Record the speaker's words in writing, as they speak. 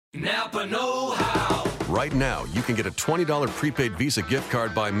Napa know-how. Right now, you can get a $20 prepaid Visa gift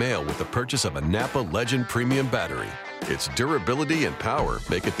card by mail with the purchase of a Napa Legend Premium battery. Its durability and power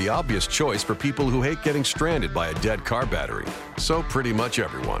make it the obvious choice for people who hate getting stranded by a dead car battery. So pretty much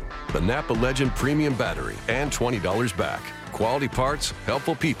everyone. The Napa Legend Premium battery and $20 back. Quality parts,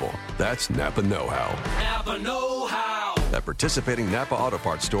 helpful people. That's Napa know-how. Napa know-how. At participating Napa Auto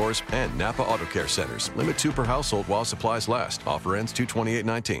Parts stores and Napa Auto Care centers. Limit 2 per household while supplies last. Offer ends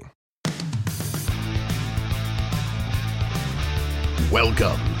 2/28/19.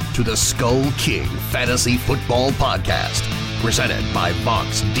 Welcome to the Skull King Fantasy Football Podcast, presented by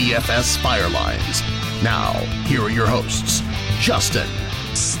Vox DFS Firelines. Now, here are your hosts, Justin.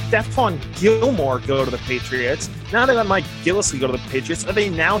 Stephon Gilmore go to the Patriots. Now they let Mike Gillislee go to the Patriots. Are they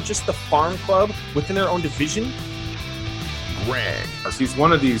now just the farm club within their own division? Greg. He's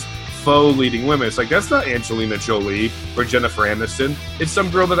one of these faux leading women. It's like, that's not Angelina Jolie or Jennifer Aniston. It's some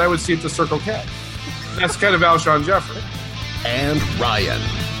girl that I would see at the Circle K. That's kind of Alshon Jeffrey. And Ryan.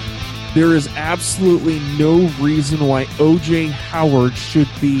 There is absolutely no reason why O.J. Howard should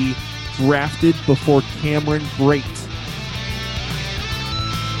be drafted before Cameron Brate.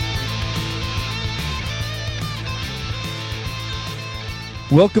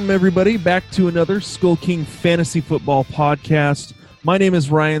 Welcome, everybody, back to another Skull King Fantasy Football Podcast. My name is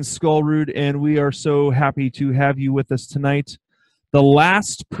Ryan Skullroot, and we are so happy to have you with us tonight. The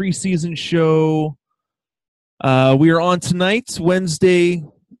last preseason show we are on tonight, Wednesday.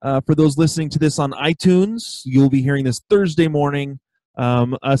 For those listening to this on iTunes, you'll be hearing this Thursday morning,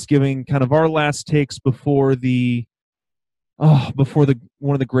 us giving kind of our last takes before one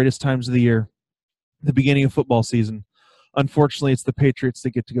of the greatest times of the year, the beginning of football season. Unfortunately, it's the Patriots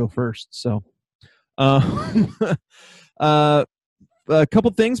that get to go first. So, a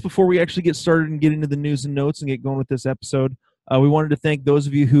couple things before we actually get started and get into the news and notes and get going with this episode. We wanted to thank those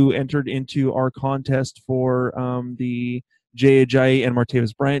of you who entered into our contest for the Jay Ajayi and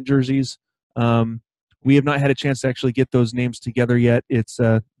Martavis Bryant jerseys. We have not had a chance to actually get those names together yet. It's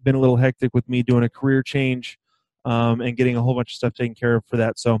been a little hectic with me doing a career change and getting a whole bunch of stuff taken care of for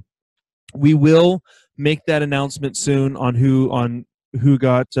that. So we will make that announcement soon on who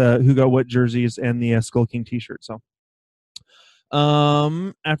got what jerseys and the Skull King t-shirt. So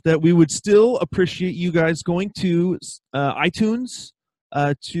after that, we would still appreciate you guys going to iTunes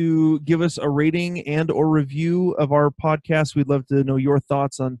to give us a rating and or review of our podcast. We'd love to know your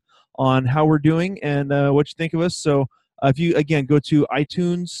thoughts on how we're doing and what you think of us. So if you, again, go to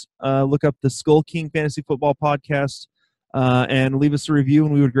iTunes, look up the Skull King Fantasy Football Podcast, and leave us a review,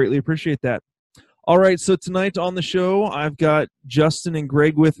 and we would greatly appreciate that. All right, so tonight on the show, I've got Justin and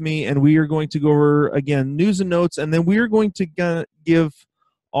Greg with me, and we are going to go over, again, news and notes, and then we are going to give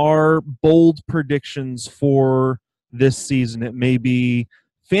our bold predictions for this season. It may be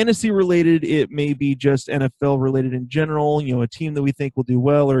fantasy-related. It may be just NFL-related in general, a team that we think will do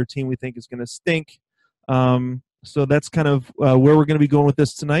well or a team we think is going to stink. So that's kind of where we're going to be going with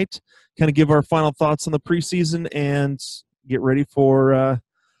this tonight, kind of give our final thoughts on the preseason and get ready for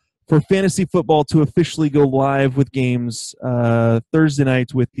fantasy football to officially go live with games Thursday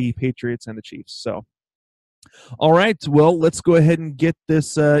night with the Patriots and the Chiefs. So, all right, well, let's go ahead and get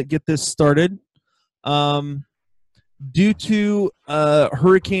this started. Due to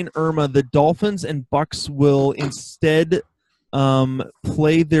Hurricane Irma, the Dolphins and Bucs will instead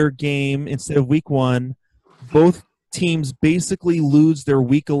play their game instead of Week 1. Both teams basically lose their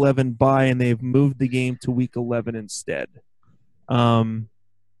Week 11 bye, and they've moved the game to Week 11 instead.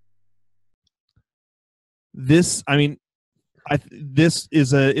 This is I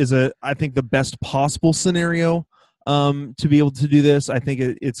think the best possible scenario to be able to do this. I think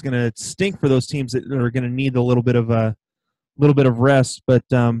it's going to stink for those teams that are going to need a little bit of rest, but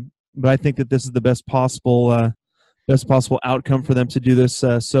I think that this is the best possible outcome for them to do this.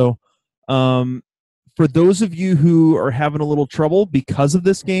 For those of you who are having a little trouble because of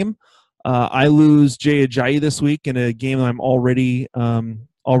this game, I lose Jay Ajayi this week in a game I'm already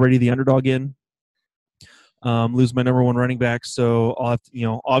the underdog in. Lose my number one running back, so I'll have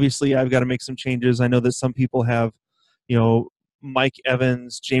to, obviously I've got to make some changes. I know that some people have, Mike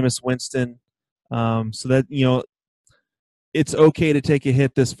Evans, Jameis Winston, so that it's okay to take a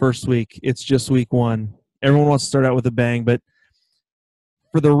hit this first week. It's just week 1. Everyone wants to start out with a bang, but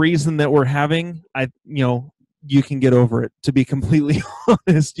for the reason that we're having, you can get over it. To be completely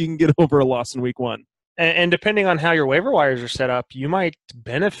honest, you can get over a loss in week 1. And depending on how your waiver wires are set up, you might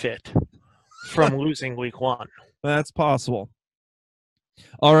benefit from losing week 1. That's possible.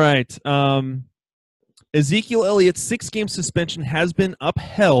 All right. Ezekiel Elliott's 6-game suspension has been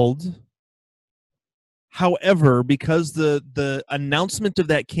upheld However, because the announcement of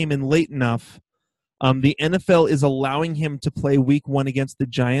that came in late enough, the NFL is allowing him to play Week 1 against the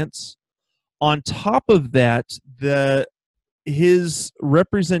Giants. On top of that, his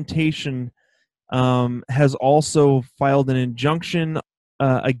representation has also filed an injunction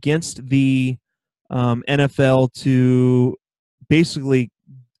against the NFL to basically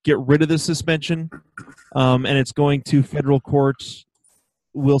get rid of the suspension, and it's going to federal court.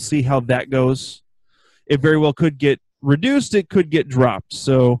 We'll see how that goes. It very well could get reduced. It could get dropped.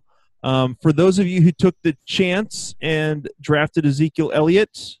 So for those of you who took the chance and drafted Ezekiel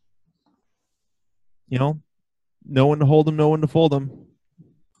Elliott, no one to hold him, no one to fold him.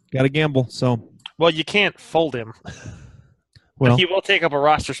 Got to gamble. So, well, you can't fold him. Well, but he will take up a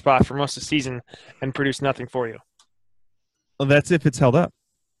roster spot for most of the season and produce nothing for you. Well, that's if it's held up.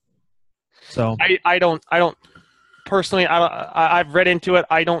 So I don't personally. I've read into it.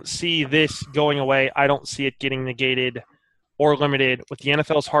 I don't see this going away. I don't see it getting negated or limited with the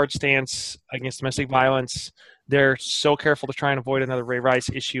NFL's hard stance against domestic violence. They're so careful to try and avoid another Ray Rice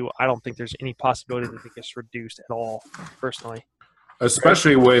issue. I don't think there's any possibility that it gets reduced at all, personally.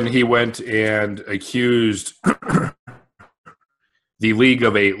 Especially when he went and accused the league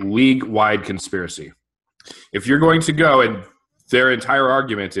of a league-wide conspiracy. If you're going to go, and their entire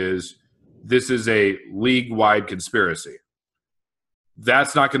argument is this is a league-wide conspiracy,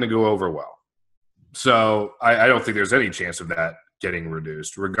 that's not going to go over well. So I don't think there's any chance of that getting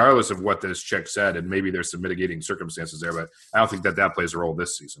reduced, regardless of what this chick said, and maybe there's some mitigating circumstances there, but I don't think that plays a role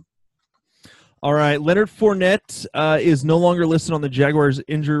this season. All right, Leonard Fournette is no longer listed on the Jaguars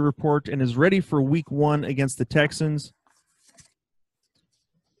injury report and is ready for Week 1 against the Texans.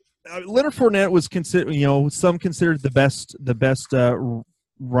 Leonard Fournette was considered, some considered the best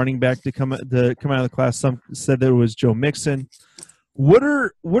running back to come out of the class. Some said that it was Joe Mixon. What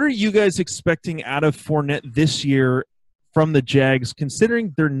are you guys expecting out of Fournette this year from the Jags,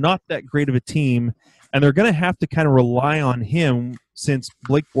 considering they're not that great of a team, and they're going to have to kind of rely on him since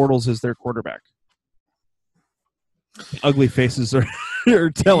Blake Bortles is their quarterback? Ugly faces are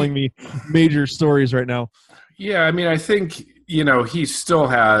telling me major stories right now. Yeah, I mean, I think, he still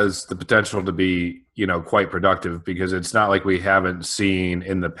has the potential to be, quite productive, because it's not like we haven't seen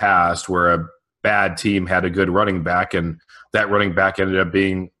in the past where a bad team had a good running back and that running back ended up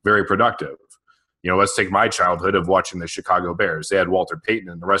being very productive. Let's take my childhood of watching the Chicago Bears. They had Walter Payton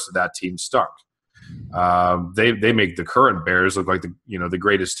and the rest of that team stunk. They make the current Bears look like the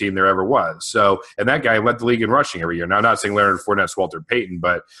greatest team there ever was. So, and that guy led the league in rushing every year. Now, I'm not saying Leonard Fournette's Walter Payton,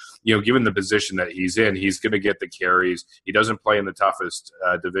 but given the position that he's in, he's going to get the carries. He doesn't play in the toughest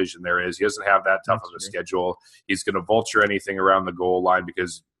division there is. He doesn't have that tough of a schedule. He's going to vulture anything around the goal line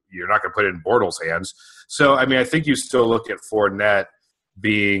because you're not going to put it in Bortles' hands. So, I mean, I think you still look at Fournette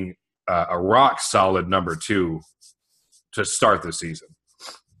being a rock solid number 2 to start the season.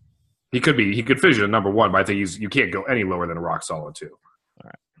 He could finish at number 1, but I think you can't go any lower than a rock solid 2. All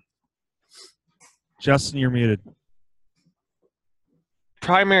right. Justin, you're muted.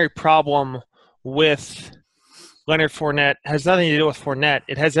 Primary problem with Leonard Fournette has nothing to do with Fournette.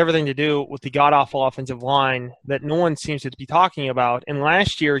 It has everything to do with the god-awful offensive line that no one seems to be talking about. And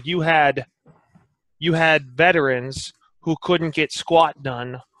last year you had veterans who couldn't get squat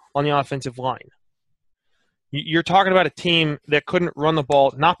done on the offensive line. You're talking about a team that couldn't run the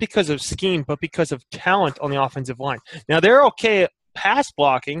ball, not because of scheme, but because of talent on the offensive line. Now, they're okay at pass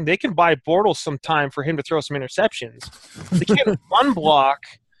blocking. They can buy Bortles some time for him to throw some interceptions. They can't run block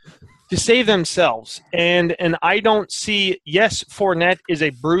to save themselves. And I don't see, yes, Fournette is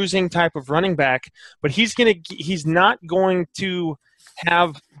a bruising type of running back, but he's not going to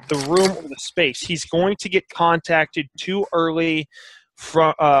have the room or the space. He's going to get contacted too early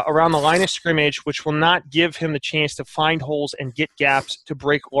from around the line of scrimmage, which will not give him the chance to find holes and get gaps to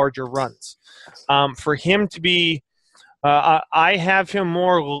break larger runs. For him to be I have him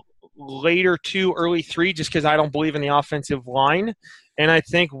more later 2, early 3, just because I don't believe in the offensive line. And I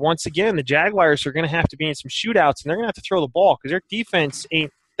think, once again, the Jaguars are going to have to be in some shootouts, and they're going to have to throw the ball because their defense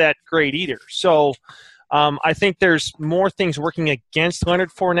ain't that great either. So I think there's more things working against Leonard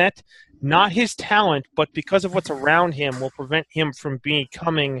Fournette. Not his talent, but because of what's around him will prevent him from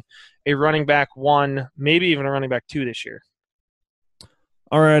becoming a running back 1, maybe even a running back 2 this year.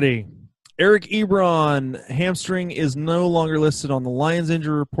 Alrighty. Eric Ebron, hamstring, is no longer listed on the Lions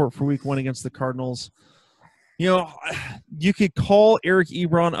injury report for Week 1 against the Cardinals. You could call Eric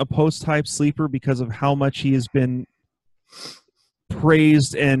Ebron a post-hype sleeper because of how much he has been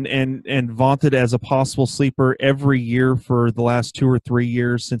praised and vaunted as a possible sleeper every year for the last 2 or 3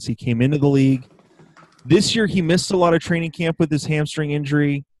 years since he came into the league. This year he missed a lot of training camp with his hamstring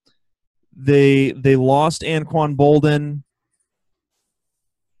injury. They lost Anquan Bolden.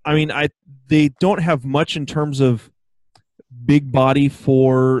 I mean, they don't have much in terms of big body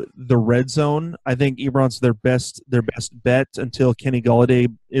for the red zone. I think Ebron's their best bet until Kenny Golladay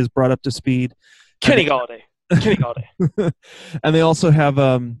is brought up to speed. Kenny Golladay. And they also have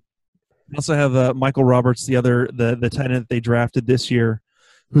Michael Roberts, the tight end that they drafted this year,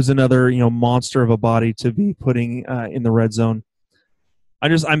 who's another monster of a body to be putting in the red zone.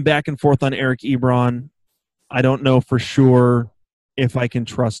 I'm back and forth on Eric Ebron. I don't know for sure if I can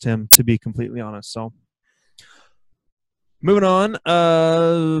trust him, to be completely honest. So moving on,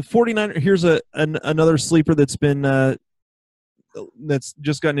 49. Here's another sleeper that's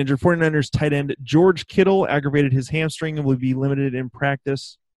just gotten injured. 49ers tight end George Kittle aggravated his hamstring and will be limited in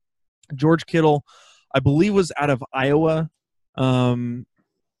practice. George Kittle, I believe, was out of Iowa.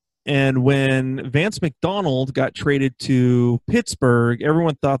 And when Vance McDonald got traded to Pittsburgh,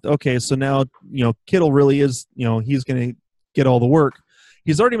 everyone thought, okay, so now, Kittle really is, he's going to get all the work.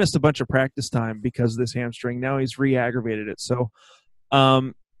 He's already missed a bunch of practice time because of this hamstring. Now he's re-aggravated it. So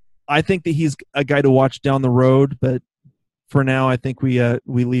I think that he's a guy to watch down the road, but for now, I think we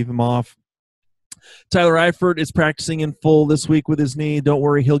leave him off. Tyler Eifert is practicing in full this week with his knee. Don't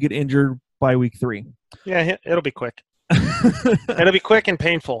worry, he'll get injured by week 3. Yeah, it'll be quick. It'll be quick and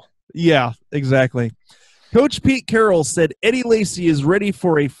painful. Yeah, exactly. Coach Pete Carroll said Eddie Lacy is ready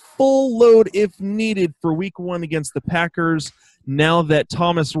for a full load if needed for week 1 against the Packers now that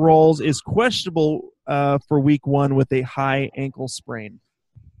Thomas Rawls is questionable for week 1 with a high ankle sprain.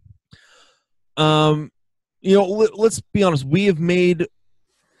 Let's be honest. We have made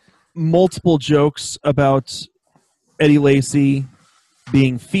multiple jokes about Eddie Lacy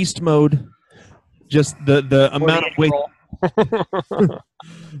being feast mode. Just the amount of weight.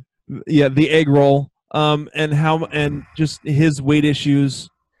 Yeah, the egg roll. And just his weight issues.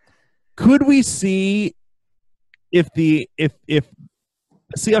 Could we see if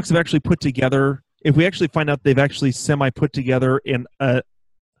Seahawks have actually put together, if we actually find out they've actually semi-put together in a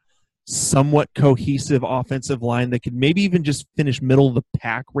somewhat cohesive offensive line that could maybe even just finish middle of the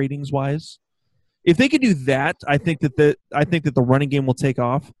pack ratings wise? If they could do that, I think that the running game will take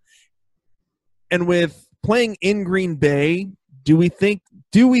off. And with playing in Green Bay, do we think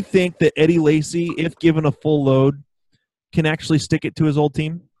that Eddie Lacy, if given a full load, can actually stick it to his old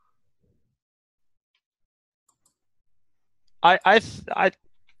team? I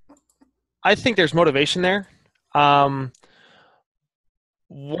think there's motivation there.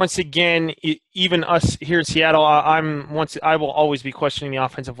 Once again, even us here in Seattle, I will always be questioning the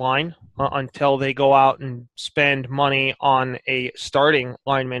offensive line until they go out and spend money on a starting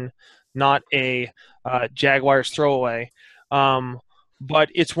lineman, not a Jaguars throwaway. But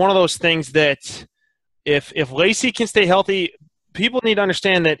it's one of those things that if Lacy can stay healthy, people need to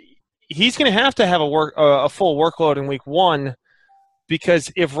understand that he's going to have a full workload in week 1, because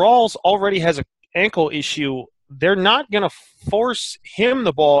if Rawls already has an ankle issue, they're not going to force him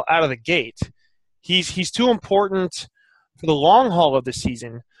the ball out of the gate. He's too important for the long haul of the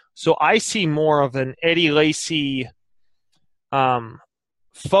season. So I see more of an Eddie Lacy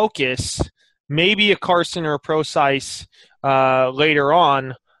focus, maybe a Carson or a Procise later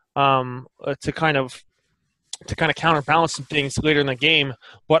on to kind of counterbalance some things later in the game.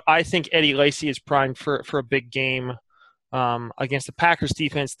 But I think Eddie Lacy is primed for a big game against the Packers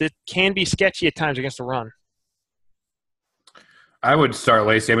defense that can be sketchy at times against the run. I would start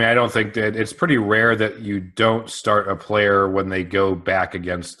Lacy. I mean, I don't think that it's pretty rare that you don't start a player when they go back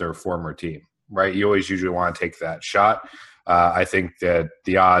against their former team, right? You always usually want to take that shot. I think that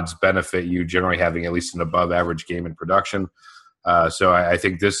the odds benefit you generally having at least an above-average game in production. So I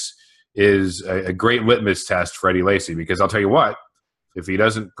think this is a great litmus test for Eddie Lacy, because I'll tell you what, if he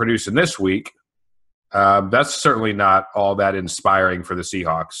doesn't produce in this week, that's certainly not all that inspiring for the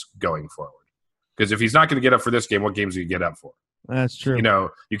Seahawks going forward. Because if he's not going to get up for this game, what games do you get up for? That's true.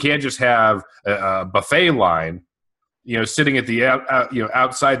 You can't just have a buffet line, sitting at the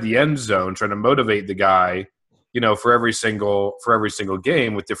outside the end zone trying to motivate the guy, for every single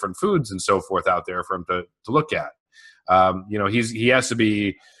game with different foods and so forth out there for him to look at.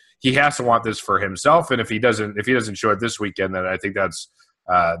 He has to want this for himself, and if he doesn't show it this weekend, then I think that's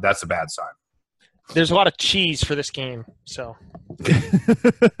a bad sign. There's a lot of cheese for this game, so.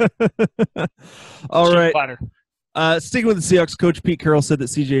 All right. Sticking with the Seahawks, Coach Pete Carroll said that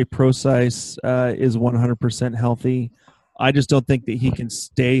CJ Procise is 100% healthy. I just don't think that he can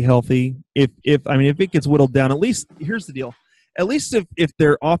stay healthy. If it gets whittled down, at least here's the deal. At least if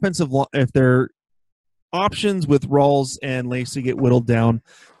their offensive, if their options with Rawls and Lacey get whittled down,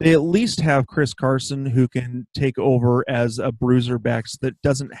 they at least have Chris Carson who can take over as a bruiser back that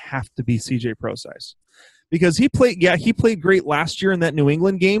doesn't have to be CJ Procise. Because he played great last year in that New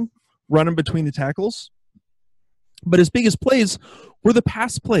England game, running between the tackles. But his biggest plays were the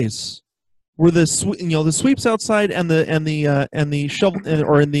pass plays, were the sweeps outside and the shovel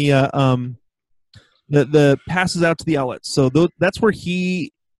or in the passes out to the outlets. So that's where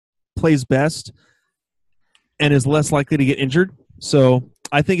he plays best and is less likely to get injured. So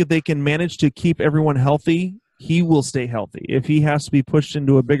I think if they can manage to keep everyone healthy, he will stay healthy. If he has to be pushed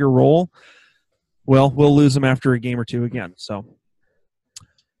into a bigger role, well, we'll lose him after a game or two again. So,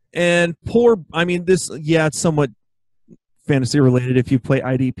 and it's somewhat fantasy related if you play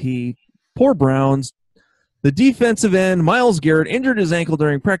IDP. Poor Browns. The defensive end, Myles Garrett, injured his ankle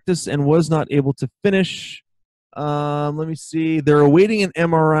during practice and was not able to finish. Let me see. They're awaiting an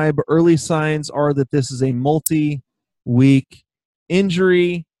MRI, but early signs are that this is a multi-week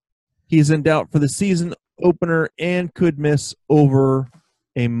injury. He's in doubt for the season opener and could miss over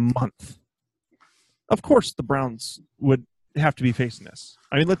a month. Of course, the Browns would have to be facing this.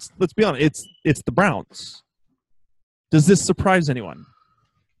 I mean, let's be honest. It's the Browns. Does this surprise anyone?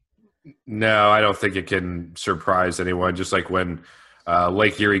 No, I don't think it can surprise anyone. Just like when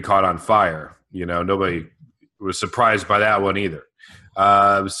Lake Erie caught on fire, nobody was surprised by that one either.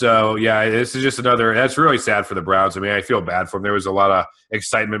 So yeah, this is just another. That's really sad for the Browns. I mean, I feel bad for them. There was a lot of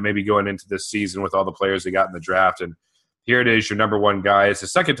excitement maybe going into this season with all the players they got in the draft, and here it is, your number one guy. It's the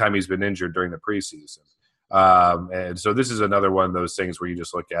second time he's been injured during the preseason. And so this is another one of those things where you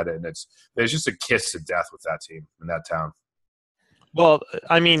just look at it and it's just a kiss to death with that team in that town. Well,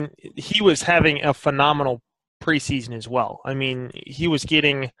 I mean, he was having a phenomenal preseason as well. I mean, he was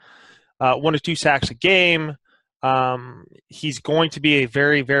getting 1 to 2 sacks a game. He's going to be a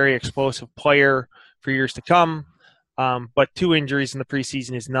very, very explosive player for years to come. But 2 injuries in the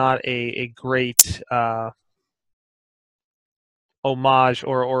preseason is not a great homage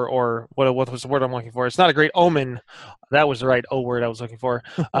or what was the word I'm looking for? It's not a great omen. That was the right O word I was looking for.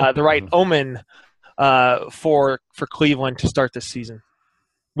 The right omen for Cleveland to start this season.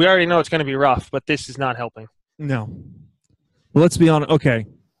 We already know it's going to be rough, but this is not helping. No. Well, let's be honest. Okay.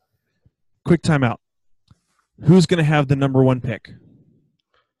 Quick timeout. Who's going to have the number 1 pick?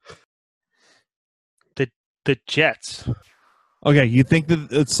 The Jets. Okay, you think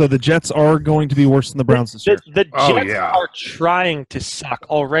that so the Jets are going to be worse than the Browns this year? The Jets are trying to suck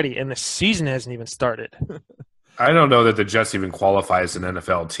already, and the season hasn't even started. I don't know that the Jets even qualify as an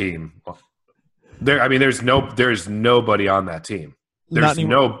NFL team. There's nobody on that team. There's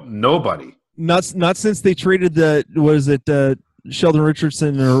nobody. Not since they traded Sheldon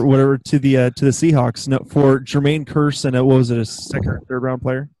Richardson or whatever to the Seahawks for Jermaine Kearse and a second or third round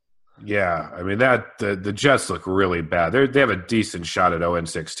player. Yeah, I mean the Jets look really bad. They have a decent shot at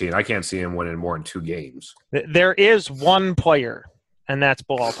 0-16. I can't see him winning more than 2 games. There is one player, and that's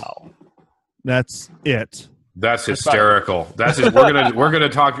Bilal Powell. That's it. That's hysterical. We're gonna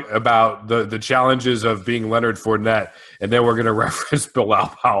talk about the challenges of being Leonard Fournette, and then we're gonna reference Bilal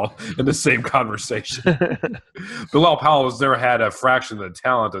Powell in the same conversation. Bilal Powell has never had a fraction of the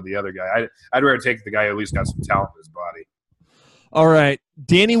talent of the other guy. I'd rather take the guy who at least got some talent in his body. All right.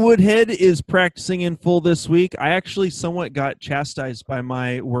 Danny Woodhead is practicing in full this week. I actually somewhat got chastised by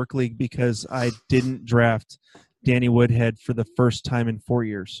my work league because I didn't draft Danny Woodhead for the first time in 4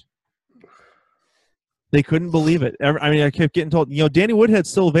 years. They couldn't believe it. I kept getting told, Danny Woodhead's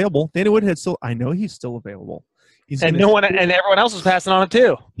still available. I know he's still available. And everyone else is passing on it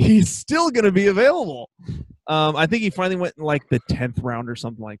too. He's still going to be available. I think he finally went in like the 10th round or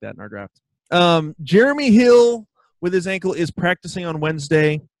something like that in our draft. Jeremy Hill with his ankle is practicing on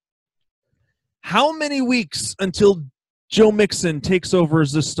Wednesday. How many weeks until Joe Mixon takes over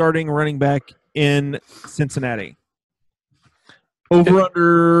as the starting running back in Cincinnati?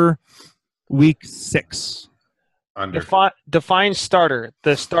 Under week 6. Under. Define starter.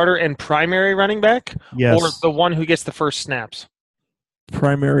 The starter and primary running back? Yes. Or the one who gets the first snaps?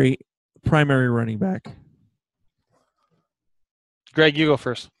 Primary running back. Greg, you go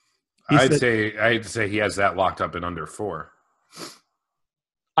first. I'd say he has that locked up in under 4.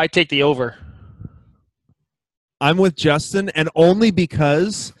 I take the over. I'm with Justin, and only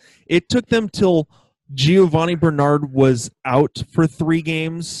because it took them till Giovanni Bernard was out for 3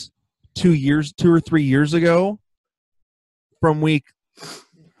 games 2 or 3 years ago from week,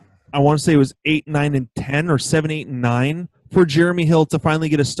 I want to say it was 8, 9, and 10 or 7, 8, and 9 for Jeremy Hill to finally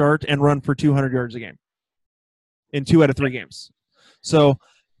get a start and run for 200 yards a game in 2 out of 3 games. So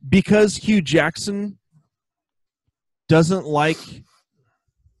because Hugh Jackson doesn't like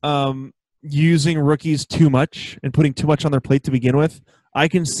using rookies too much and putting too much on their plate to begin with. I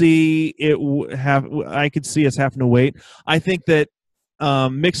can see I could see us having to wait. I think that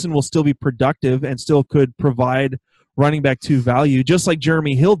Mixon will still be productive and still could provide running back 2 value, just like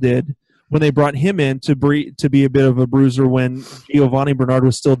Jeremy Hill did when they brought him in to be a bit of a bruiser when Giovanni Bernard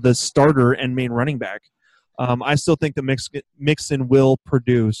was still the starter and main running back. I still think that Mixon will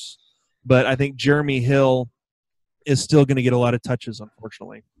produce, but I think Jeremy Hill is still going to get a lot of touches,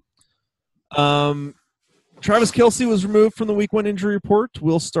 unfortunately. Travis Kelce was removed from the Week 1 injury report.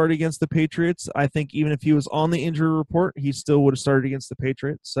 Will start against the Patriots. I think even if he was on the injury report, he still would have started against the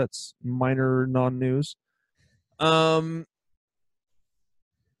Patriots. That's minor non-news.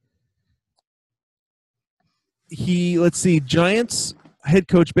 Giants head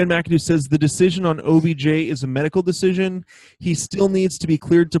coach Ben McAdoo says the decision on OBJ is a medical decision. He still needs to be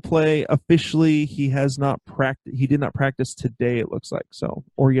cleared to play officially. He did not practice today, it looks like,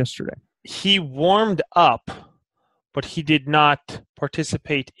 or yesterday. He warmed up, but he did not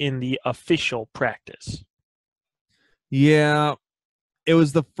participate in the official practice. Yeah, it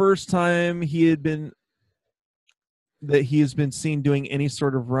was the first time he has been seen doing any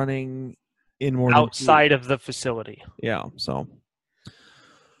sort of running in more outside of the facility. Yeah, so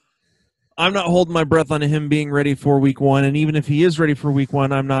I'm not holding my breath on him being ready for Week 1, and even if he is ready for Week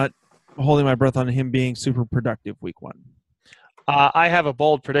 1, I'm not holding my breath on him being super productive Week 1. I have a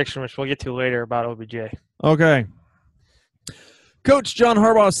bold prediction, which we'll get to later, about OBJ. Okay. Coach John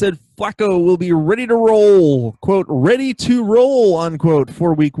Harbaugh said Flacco will be ready to roll, quote, ready to roll, unquote,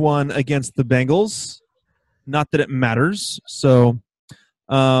 for Week 1 against the Bengals. Not that it matters. So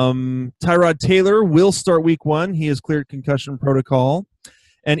Tyrod Taylor will start Week 1. He has cleared concussion protocol.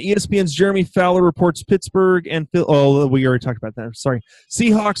 And ESPN's Jeremy Fowler reports Pittsburgh and we already talked about that. Sorry.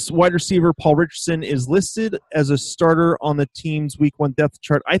 Seahawks wide receiver Paul Richardson is listed as a starter on the team's Week 1 depth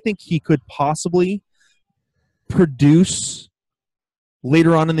chart. I think he could possibly produce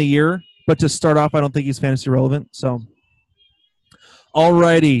later on in the year, but to start off, I don't think he's fantasy relevant. So, all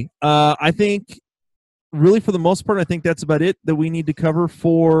righty. I think really for the most part, I think that's about it that we need to cover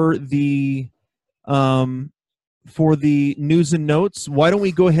for the news and notes. Why don't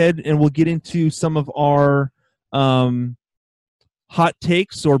we go ahead and we'll get into some of our hot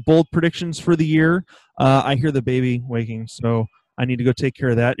takes or bold predictions for the year. I hear the baby waking, so I need to go take care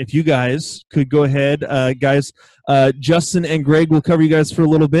of that. If you guys could go ahead, guys, Justin and Greg will cover you guys for a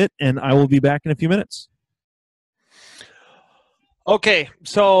little bit, and I will be back in a few minutes. Okay,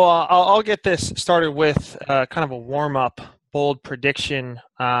 so I'll get this started with kind of a warm-up bold prediction,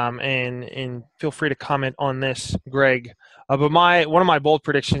 and feel free to comment on this, Greg. But one of my bold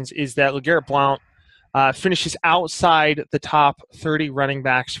predictions is that LeGarrette Blount finishes outside the top 30 running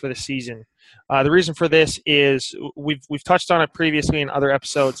backs for the season. The reason for this is we've touched on it previously in other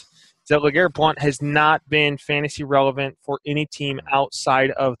episodes, is that LeGarrette Blount has not been fantasy relevant for any team outside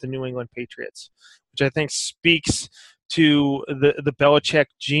of the New England Patriots, which I think speaks to the Belichick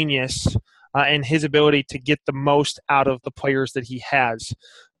genius and his ability to get the most out of the players that he has.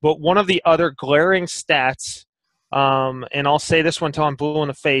 But one of the other glaring stats, and I'll say this one until I'm blue in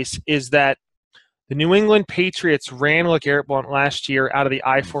the face, is that the New England Patriots ran LeGarrette Blount last year out of the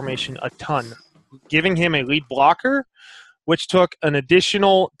I formation a ton, giving him a lead blocker, which took an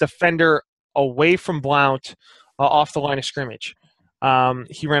additional defender away from Blount off the line of scrimmage.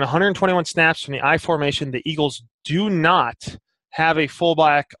 He ran 121 snaps from the I formation. The Eagles do not have a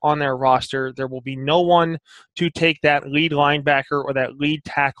fullback on their roster. There will be no one to take that lead linebacker or that lead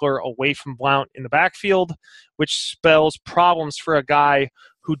tackler away from Blount in the backfield, which spells problems for a guy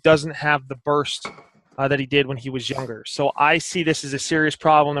who doesn't have the burst that he did when he was younger. So I see this as a serious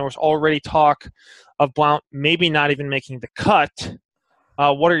problem. There was already talk of Blount maybe not even making the cut.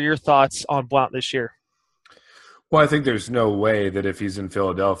 What are your thoughts on Blount this year? Well, I think there's no way that if he's in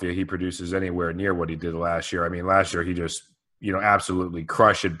Philadelphia, he produces anywhere near what he did last year. I mean, last year he just, absolutely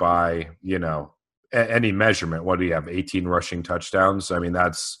crushed it by, any measurement. What do you have, 18 rushing touchdowns? I mean,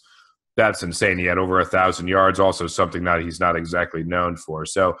 that's insane. He had over 1,000 yards, also something that he's not exactly known for.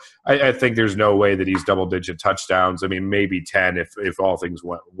 So I think there's no way that he's double-digit touchdowns. I mean, maybe 10 if all things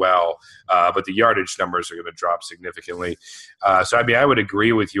went well. But the yardage numbers are going to drop significantly. So, I mean, I would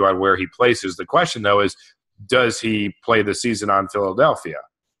agree with you on where he places. The question, though, is does he play the season on Philadelphia?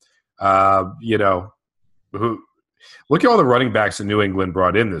 Look at all the running backs that New England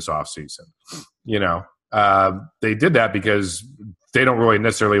brought in this offseason. They did that because they don't really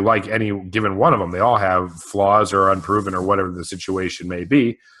necessarily like any given one of them. They all have flaws or unproven or whatever the situation may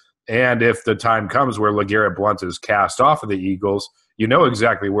be. And if the time comes where LeGarrette Blount is cast off of the Eagles, you know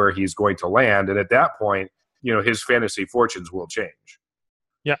exactly where he's going to land. And at that point, his fantasy fortunes will change.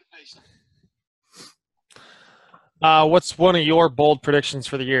 Yeah. What's one of your bold predictions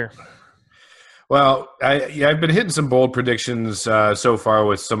for the year? Well, I've been hitting some bold predictions so far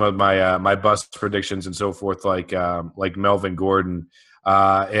with some of my my bust predictions and so forth, like Melvin Gordon,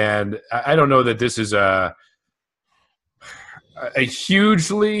 and I don't know that this is a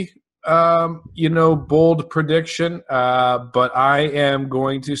hugely bold prediction, but I am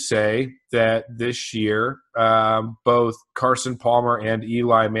going to say that this year both Carson Palmer and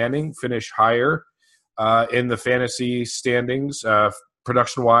Eli Manning finish higher in the fantasy standings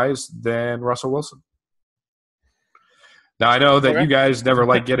production-wise than Russell Wilson. Now, I know that you guys never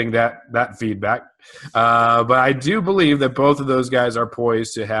like getting that feedback, but I do believe that both of those guys are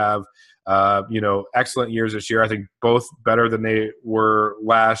poised to have excellent years this year. I think both better than they were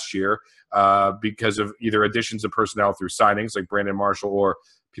last year because of either additions of personnel through signings like Brandon Marshall or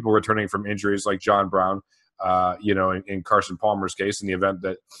people returning from injuries like John Brown. In Carson Palmer's case, in the event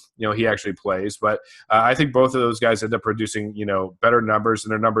that, he actually plays. But I think both of those guys end up producing, better numbers,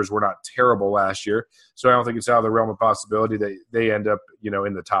 and their numbers were not terrible last year. So I don't think it's out of the realm of possibility that they end up, in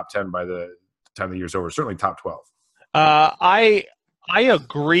the top 10 by the time the year's over, certainly top 12. I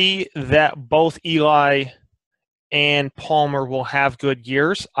agree that both Eli and Palmer will have good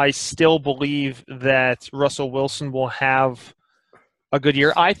years. I still believe that Russell Wilson will have a good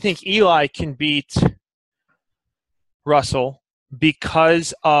year. I think Eli can beat Russell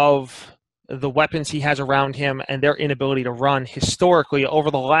because of the weapons he has around him and their inability to run. Historically,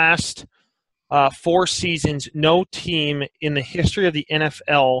 over the last 4 seasons, no team in the history of the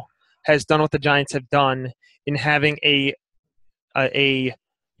NFL has done what the Giants have done in having a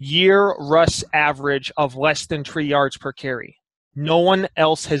year rush average of less than 3 yards per carry. No one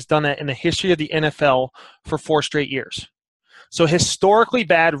else has done that in the history of the NFL for 4 straight years. So historically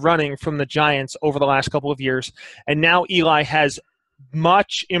bad running from the Giants over the last couple of years, and now Eli has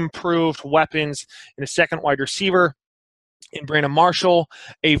much improved weapons in a second wide receiver, in Brandon Marshall,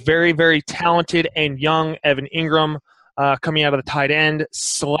 a very, very talented and young Evan Ingram coming out of the tight end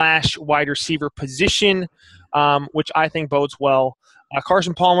 / wide receiver position, which I think bodes well.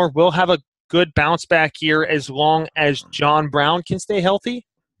 Carson Palmer will have a good bounce back year as long as John Brown can stay healthy.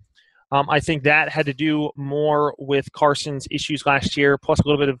 I think that had to do more with Carson's issues last year, plus a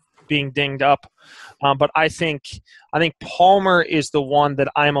little bit of being dinged up. But I think Palmer is the one that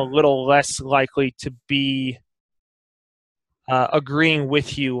I'm a little less likely to be agreeing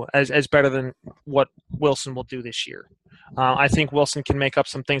with you as better than what Wilson will do this year. I think Wilson can make up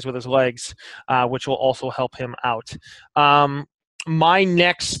some things with his legs, which will also help him out. My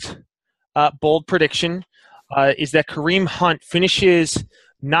next bold prediction is that Kareem Hunt finishes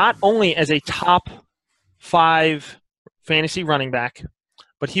not only as a top 5 fantasy running back,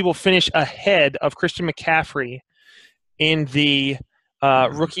 but he will finish ahead of Christian McCaffrey in the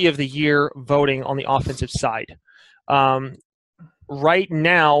Rookie of the Year voting on the offensive side. Right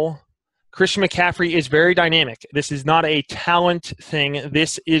now, Christian McCaffrey is very dynamic. This is not a talent thing.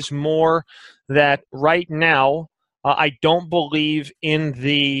 This is more that right now, I don't believe in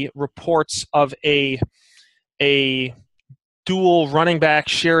the reports of a dual running back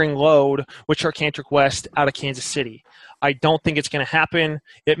sharing load with Charcandrick West out of Kansas City. I don't think it's going to happen.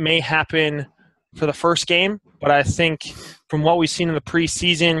 It may happen for the first game, but I think from what we've seen in the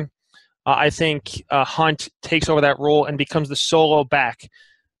preseason, I think Hunt takes over that role and becomes the solo back.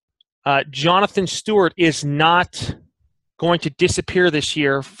 Jonathan Stewart is not going to disappear this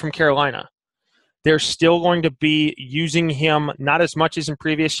year from Carolina. They're still going to be using him, not as much as in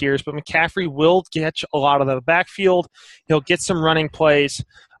previous years, but McCaffrey will get a lot of the backfield. He'll get some running plays.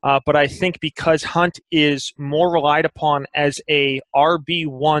 But I think because Hunt is more relied upon as a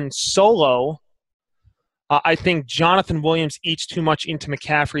RB1 solo, I think Jonathan Williams eats too much into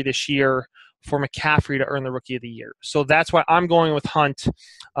McCaffrey this year for McCaffrey to earn the Rookie of the Year. So that's why I'm going with Hunt,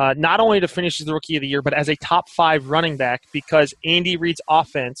 not only to finish as the Rookie of the Year, but as a top 5 running back, because Andy Reid's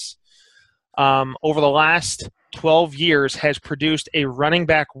offense over the last 12 years has produced a running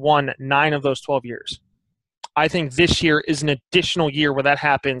back 1 9 of those 12 years. I think this year is an additional year where that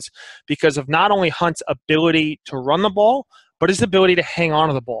happens because of not only Hunt's ability to run the ball, but his ability to hang on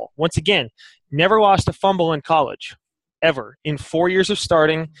to the ball. Once again, never lost a fumble in college, ever. In 4 years of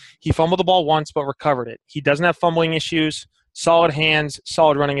starting, he fumbled the ball once but recovered it. He doesn't have fumbling issues, solid hands,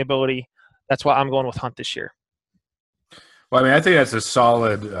 solid running ability. That's why I'm going with Hunt this year. Well, I mean, I think that's a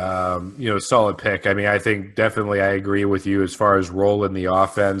solid, solid pick. I mean, I think definitely I agree with you as far as role in the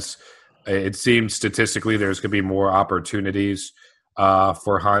offense. It seems statistically there's going to be more opportunities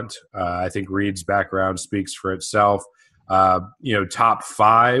for Hunt. I think Reid's background speaks for itself. Top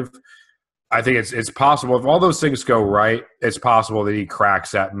 5, I think it's possible. If all those things go right, it's possible that he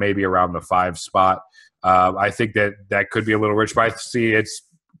cracks at maybe around the 5 spot. I think that could be a little rich, but I see it's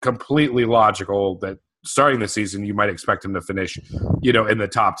completely logical that starting the season, you might expect him to finish, in the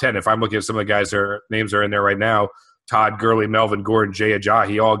top 10. If I'm looking at some of the guys their names are in there right now, Todd Gurley, Melvin Gordon, Jay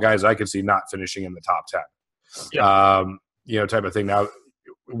Ajayi, all guys I could see not finishing in the top 10. Yeah. Type of thing. Now,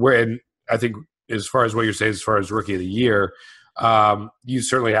 I think as far as what you're saying, as far as rookie of the year, you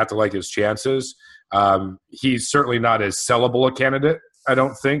certainly have to like his chances. He's certainly not as sellable a candidate, I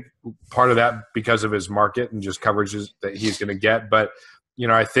don't think. Part of that because of his market and just coverages that he's going to get. But,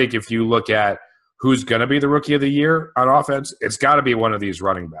 I think if you look at who's going to be the rookie of the year on offense, it's got to be one of these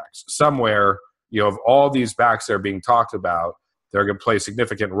running backs. Somewhere, of all these backs that are being talked about, they're going to play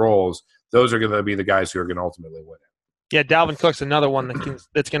significant roles. Those are going to be the guys who are going to ultimately win it. Yeah, Dalvin Cook's another one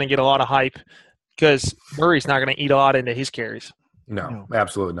that's going to get a lot of hype because Murray's not going to eat a lot into his carries. No,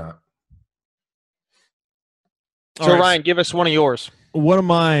 absolutely not. So, Ryan, give us one of yours. One of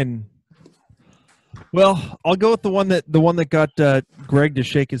mine. Well, I'll go with the one that got Greg to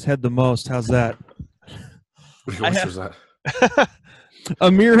shake his head the most. How's that? Which was that?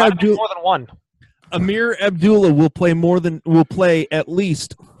 Amir Abdullah. More than one. Amir Abdullah will play at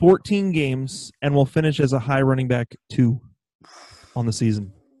least 14 games and will finish as a high running back 2 on the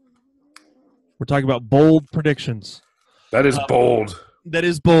season. We're talking about bold predictions. That is bold. That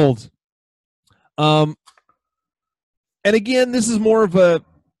is bold. And again, this is more of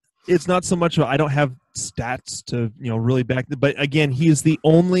it's not so much I don't have stats to really back but again, he is the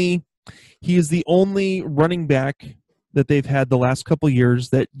only running back that they've had the last couple of years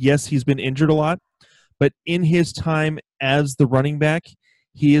that, yes, he's been injured a lot, but in his time as the running back,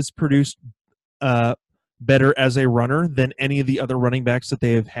 he has produced better as a runner than any of the other running backs that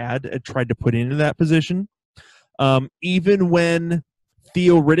they have had and tried to put into that position. Even when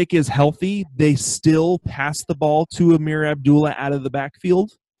Theo Riddick is healthy, they still pass the ball to Amir Abdullah out of the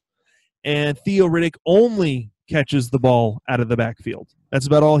backfield, and Theo Riddick only catches the ball out of the backfield. That's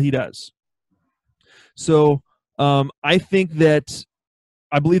about all he does. So I think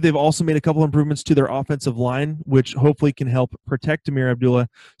I believe they've also made a couple improvements to their offensive line, which hopefully can help protect Amir Abdullah.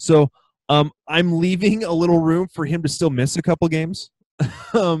 So I'm leaving a little room for him to still miss a couple games.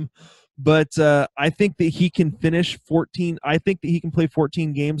 But I think that he can finish 14. I think that he can play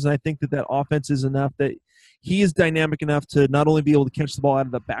 14 games, and I think that offense is enough that he is dynamic enough to not only be able to catch the ball out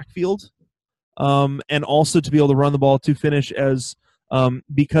of the backfield, and also to be able to run the ball to finish as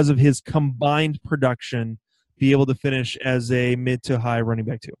because of his combined production, be able to finish as a mid to high running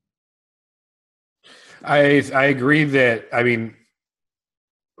back 2. I agree that,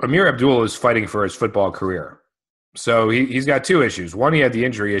 Amir Abdullah is fighting for his football career. So he's got 2 issues. One, he had the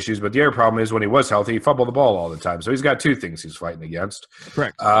injury issues, but the other problem is when he was healthy, he fumbled the ball all the time. So he's got 2 things he's fighting against.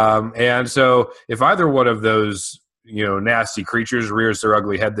 Correct. And so if either one of those, nasty creatures rears their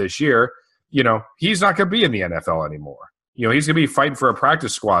ugly head this year, he's not going to be in the NFL anymore. He's going to be fighting for a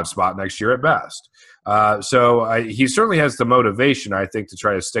practice squad spot next year at best. So he certainly has the motivation, I think, to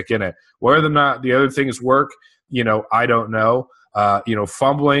try to stick in it. Whether or not the other things work, I don't know.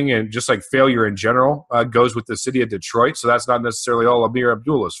 Fumbling and just like failure in general goes with the city of Detroit, so that's not necessarily all Amir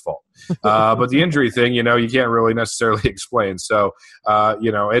Abdullah's fault. But the injury thing, you can't really necessarily explain. So,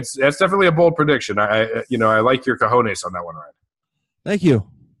 it's definitely a bold prediction. I like your cojones on that one, Ryan. Thank you.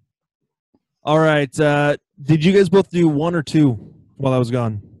 All right. Did you guys both do 1 or 2 while I was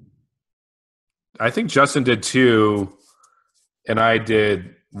gone? I think Justin did 2, and I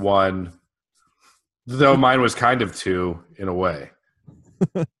did 1. Though mine was kind of 2 in a way.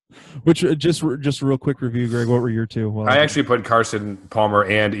 Which just a real quick review, Greg. What were your 2? I actually put Carson Palmer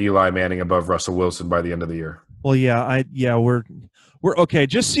and Eli Manning above Russell Wilson by the end of the year. Well, we're okay.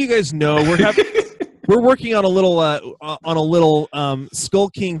 Just so you guys know, we're working on a little Skull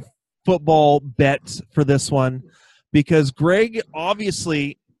King football bet for this one, because Greg,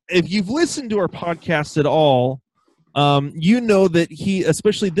 obviously, if you've listened to our podcast at all, you know that he,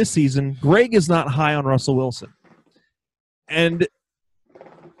 especially this season, Greg is not high on Russell Wilson. And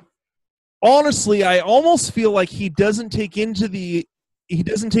honestly, I almost feel like he doesn't take into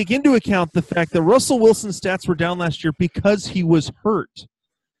account the fact that Russell Wilson's stats were down last year because he was hurt.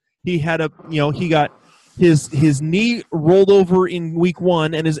 He had he got his knee rolled over in week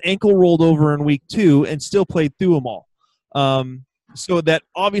 1 and his ankle rolled over in week 2 and still played through them all. So that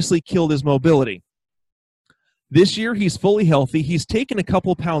obviously killed his mobility. This year, he's fully healthy. He's taken a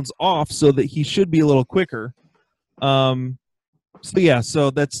couple pounds off so that he should be a little quicker.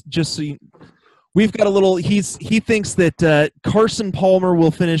 So that's just so we've got a little. He thinks that Carson Palmer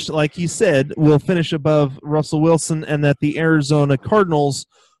will finish, like he said, will finish above Russell Wilson, and that the Arizona Cardinals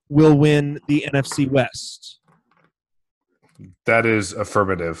will win the NFC West. That is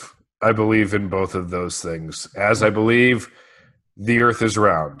affirmative. I believe in both of those things, as I believe the earth is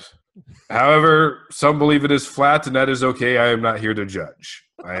round. However, some believe it is flat, and that is okay. I am not here to judge.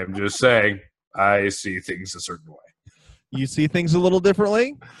 I am just saying I see things a certain way. You see things a little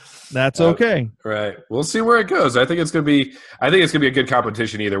differently? That's okay. Right. We'll see where it goes. I think it's going to be a good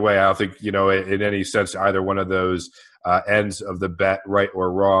competition either way. I don't think, in any sense, either one of those ends of the bet, right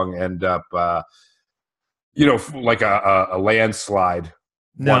or wrong, end up, like a landslide.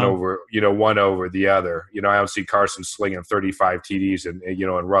 No. One over the other. I don't see Carson slinging 35 TDs and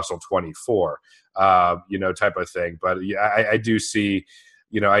Russell 24, type of thing. But I do see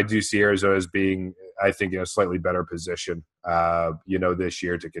Arizona as being, I think, in a slightly better position, this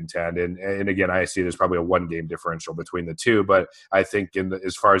year to contend. And again, I see there's probably a 1-game differential between the two. But I think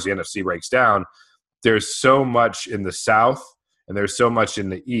as far as the NFC breaks down, there's so much in the South and there's so much in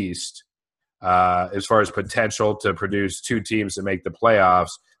the East. As far as potential to produce two teams to make the playoffs,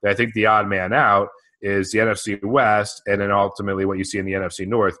 I think the odd man out is the NFC West, and then ultimately what you see in the NFC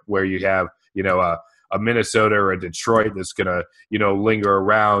North, where you have a Minnesota or a Detroit that's going to linger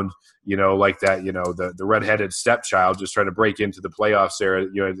around, like that, the redheaded stepchild just trying to break into the playoffs there,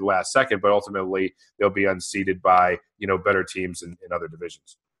 in the last second, but ultimately they'll be unseated by better teams in other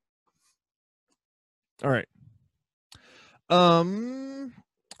divisions. All right.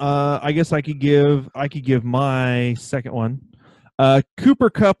 I guess I could give my second one.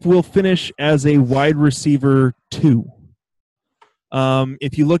 Cooper Kupp will finish as a wide receiver 2.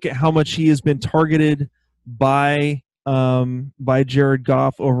 If you look at how much he has been targeted by Jared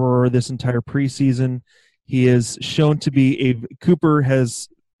Goff over this entire preseason, Cooper has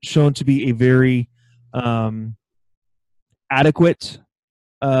shown to be a very adequate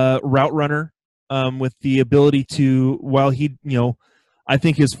route runner with the ability to, while he, I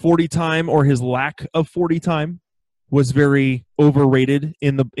think his 40 time or his lack of 40 time was very overrated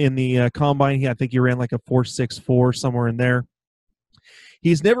in the combine. I think he ran like a 4.64 somewhere in there.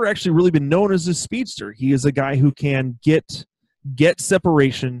 He's never actually really been known as a speedster. He is a guy who can get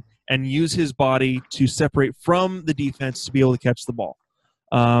separation and use his body to separate from the defense to be able to catch the ball.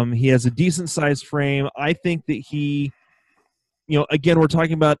 He has a decent sized frame. I think that he, again, we're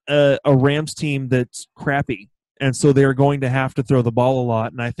talking about a Rams team that's crappy. And so they're going to have to throw the ball a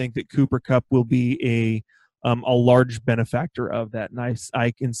lot, and I think that Cooper Kupp will be a large benefactor of that. And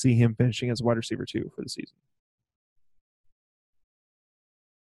I can see him finishing as wide receiver 2 for the season.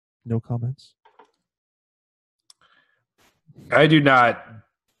 No comments? I do not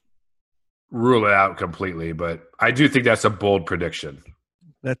rule it out completely, but I do think that's a bold prediction.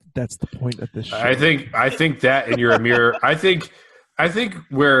 That's the point of this show. I think that in your mirror, I think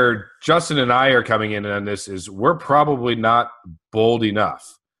where Justin and I are coming in on this is we're probably not bold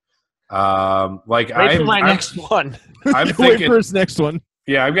enough. Wait for my next one. I'm thinking, wait for his next one.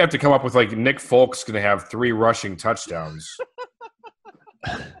 Yeah, I'm gonna have to come up with like Nick Folk's gonna have 3 rushing touchdowns.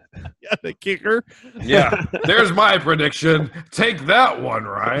 Yeah, the kicker. Yeah, there's my prediction. Take that one,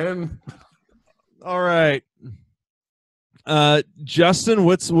 Ryan. All right. Justin,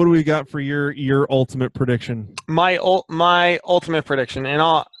 what do we got for your ultimate prediction? My ultimate prediction, and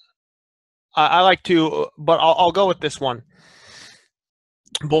I like to, but I'll go with this one.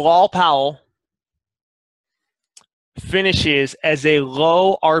 Bilal Powell finishes as a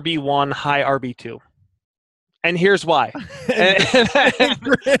low RB1, high RB2. And here's why.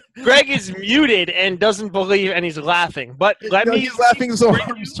 Greg is muted and doesn't believe, and he's laughing. But he's laughing so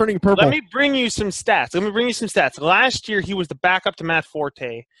hard he's turning purple. Let me bring you some stats. Last year, he was the backup to Matt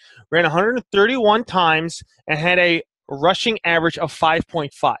Forte, ran 131 times, and had a rushing average of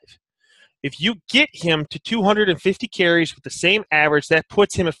 5.5. If you get him to 250 carries with the same average, that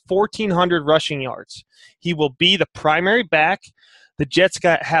puts him at 1,400 rushing yards. He will be the primary back. The Jets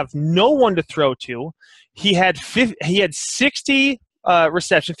have no one to throw to. He had 58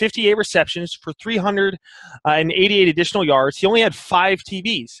 receptions for 388 additional yards. He only had 5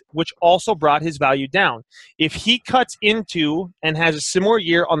 TDs, which also brought his value down. If he cuts into and has a similar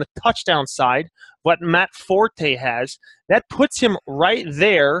year on the touchdown side, what Matt Forte has, that puts him right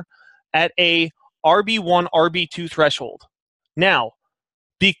there at a RB1, RB2 threshold. Now,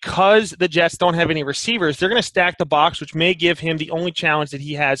 because the Jets don't have any receivers, they're going to stack the box, which may give him the only challenge that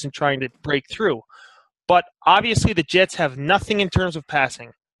he has in trying to break through. But obviously the Jets have nothing in terms of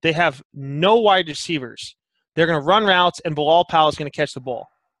passing. They have no wide receivers. They're going to run routes, and Bilal Powell is going to catch the ball.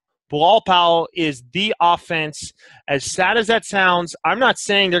 Bilal Powell is the offense. As sad as that sounds, I'm not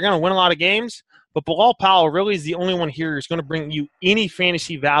saying they're going to win a lot of games, but Bilal Powell really is the only one here who's going to bring you any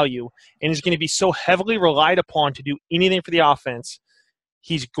fantasy value and is going to be so heavily relied upon to do anything for the offense.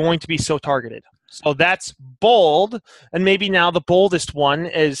 He's going to be so targeted. So that's bold, and maybe now the boldest one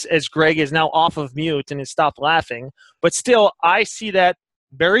as Greg is now off of mute and has stopped laughing. But still, I see that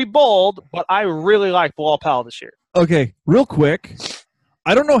very bold, but I really like Bilal Powell this year. Okay, real quick.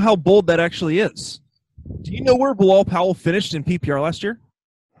 I don't know how bold that actually is. Do you know where Bilal Powell finished in PPR last year?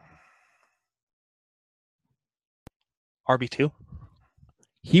 RB2.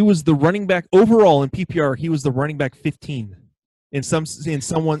 He was the running back overall in PPR. He was the running back 15. Some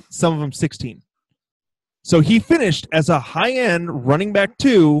of them 16. So he finished as a high-end running back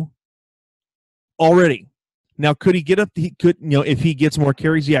 2 already. Now, could he get up? He could, if he gets more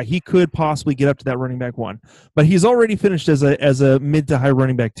carries, yeah, he could possibly get up to that running back 1. But he's already finished as a mid to high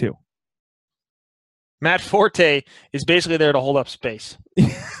running back 2. Matt Forte is basically there to hold up space.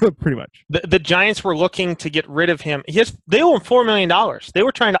 Pretty much. The Giants were looking to get rid of him. They owe him $4 million. They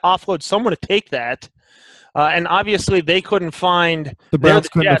were trying to offload someone to take that. And obviously, they couldn't find the Browns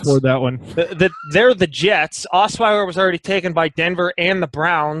couldn't afford that one. They're the Jets. Osweiler was already taken by Denver and the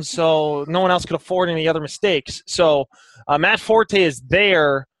Browns, so no one else could afford any other mistakes. So Matt Forte is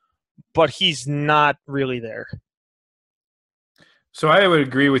there, but he's not really there. So I would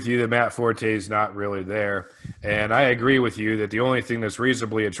agree with you that Matt Forte is not really there, and I agree with you that the only thing that's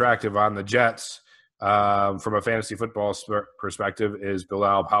reasonably attractive on the Jets from a fantasy football perspective is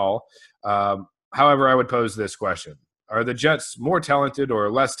Bilal Powell. However, I would pose this question. Are the Jets more talented or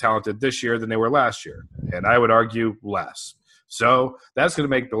less talented this year than they were last year? And I would argue less. So that's going to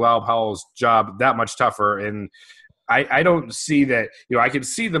make Bilal Powell's job that much tougher. And I don't see that – I can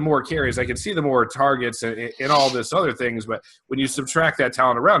see the more carries. I can see the more targets and all this other things. But when you subtract that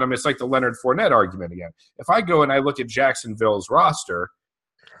talent around him, it's like the Leonard Fournette argument again. If I go and I look at Jacksonville's roster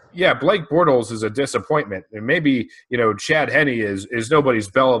 – yeah, Blake Bortles is a disappointment. And maybe, Chad Henne is nobody's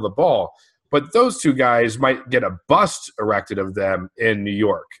belle of the ball. But those two guys might get a bust erected of them in New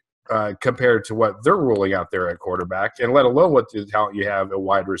York compared to what they're ruling out there at quarterback, and let alone what the talent you have at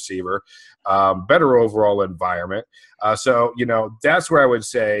wide receiver, better overall environment. So, that's where I would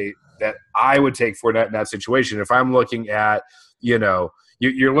say that I would take Fournette in that situation. If I'm looking at,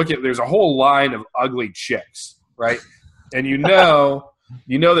 you're looking – there's a whole line of ugly chicks, right? And you know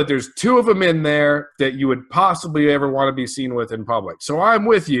that there's 2 of them in there that you would possibly ever want to be seen with in public. So I'm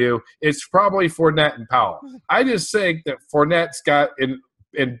with you. It's probably Fournette and Powell. I just think that Fournette's got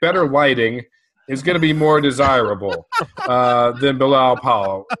in better lighting is going to be more desirable than Bilal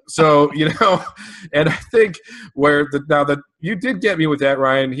Powell. So, and I think you did get me with that,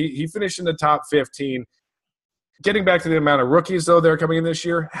 Ryan. He finished in the top 15. Getting back to the amount of rookies, though, that are coming in this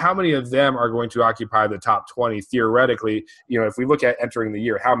year, how many of them are going to occupy the top 20 theoretically? If we look at entering the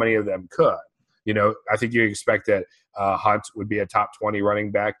year, how many of them could? I think you expect that Hunt would be a top 20 running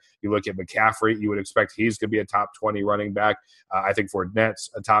back. You look at McCaffrey, you would expect he's going to be a top 20 running back. I think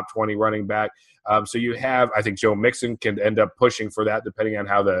Fournette's a top 20 running back. So you have, I think Joe Mixon can end up pushing for that depending on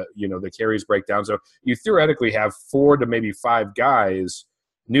how the carries break down. So you theoretically have 4 to maybe 5 guys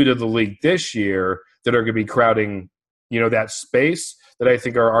new to the league this year that are going to be crowding, that space that I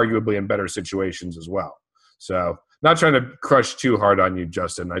think are arguably in better situations as well. So not trying to crush too hard on you,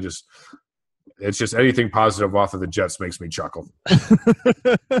 Justin. It's just anything positive off of the Jets makes me chuckle.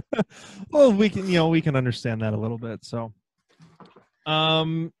 Well, we can understand that a little bit. So,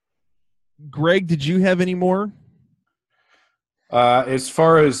 Greg, did you have any more? As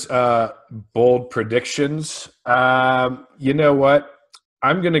far as bold predictions, you know what?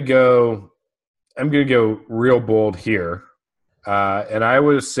 I'm going to go real bold here. And I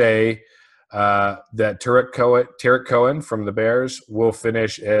would say that Tarik Cohen from the Bears will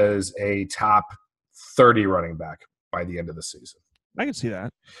finish as a top 30 running back by the end of the season. I can see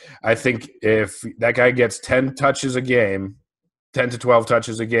that. I think if that guy gets 10 touches a game, 10 to 12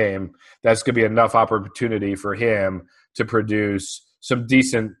 touches a game, that's going to be enough opportunity for him to produce some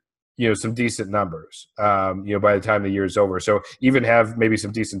decent numbers, by the time the year is over. So even have maybe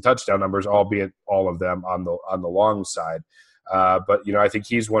some decent touchdown numbers, albeit all of them on the long side. But I think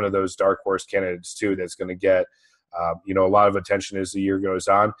he's one of those dark horse candidates too that's going to get, a lot of attention as the year goes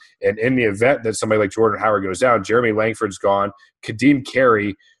on. And in the event that somebody like Jordan Howard goes down, Jeremy Langford's gone. Kadeem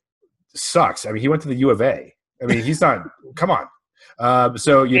Carey sucks. I mean, he went to the U of A. I mean, he's not – come on.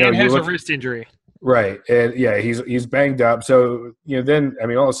 So, and has a wrist injury. Right. And, yeah, he's banged up. So, then, I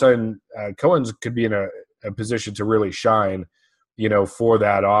mean, all of a sudden, Cohen's could be in a position to really shine, for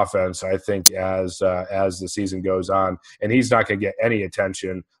that offense, I think, as the season goes on. And he's not going to get any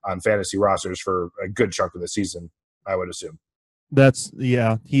attention on fantasy rosters for a good chunk of the season, I would assume.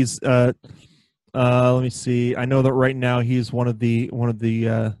 He's let me see. I know that right now he's one of the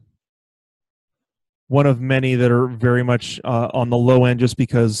one of many that are very much on the low end, just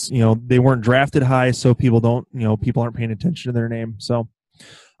because they weren't drafted high, so people aren't paying attention to their name. So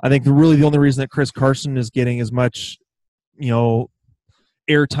I think really the only reason that Chris Carson is getting as much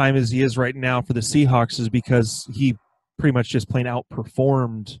airtime as he is right now for the Seahawks is because he pretty much just plain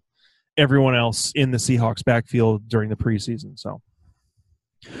outperformed everyone else in the Seahawks backfield during the preseason. So,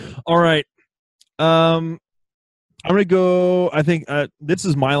 all right. I'm going to go, I think this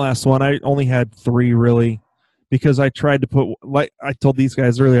is my last one. I only had 3 really because I tried to put, like I told these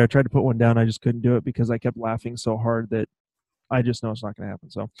guys earlier, I tried to put one down. I just couldn't do it because I kept laughing so hard that I just know it's not going to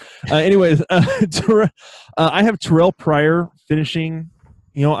happen. So anyways, I have Terrell Pryor finishing,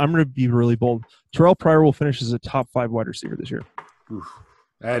 I'm going to be really bold. Terrell Pryor will finish as a top 5 wide receiver this year. Oof.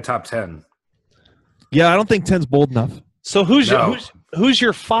 I had top 10. Yeah, I don't think 10's bold enough. So who's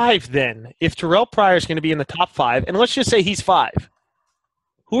your 5 then? If Terrell Pryor is going to be in the top 5, and let's just say he's 5,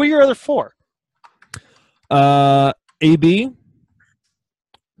 who are your other 4? AB,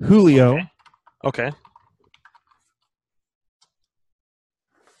 Julio. Okay.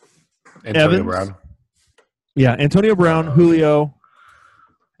 Antonio Brown. Yeah, Antonio Brown, Julio.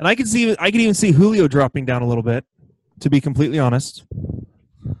 And I could even see Julio dropping down a little bit, to be completely honest,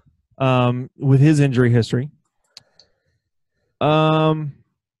 with his injury history.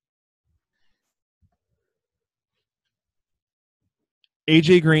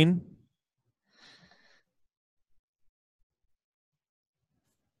 AJ Green.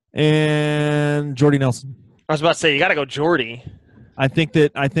 And Jordy Nelson. I was about to say you got to go Jordy. I think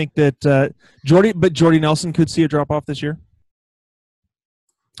that Jordy Nelson could see a drop off this year.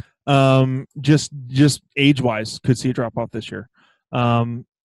 Just age wise, could see a drop off this year. Well,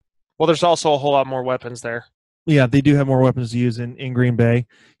 there's also a whole lot more weapons there. Yeah, they do have more weapons to use in Green Bay.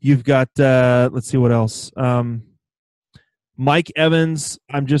 You've got let's see what else. Mike Evans.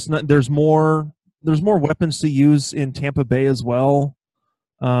 There's more weapons to use in Tampa Bay as well.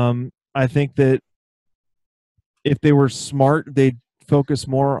 I think that if they were smart, they'd focus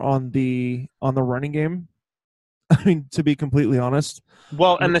more on the running game. I mean, to be completely honest.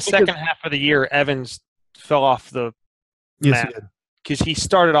 Well, and the second half of the year, Evans fell off the map because he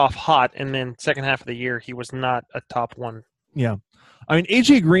started off hot, and then second half of the year, he was not a top 1. Yeah, I mean,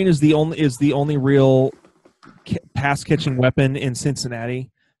 AJ Green is the only real pass catching weapon in Cincinnati.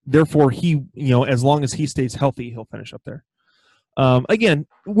 Therefore, he as long as he stays healthy, he'll finish up there. Again,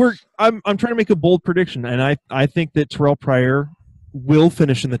 I'm trying to make a bold prediction, and I think that Terrell Pryor will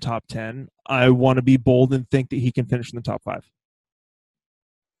finish in the top 10. I want to be bold and think that he can finish in the top 5.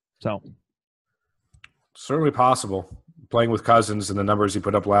 So, certainly possible. Playing with Cousins and the numbers he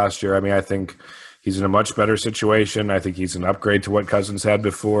put up last year, I mean, I think he's in a much better situation. I think he's an upgrade to what Cousins had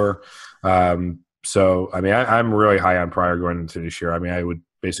before. So, I mean, I'm really high on Pryor going into this year. I mean, I would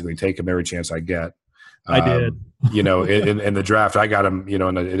basically take him every chance I get. I did. In the draft, I got him, in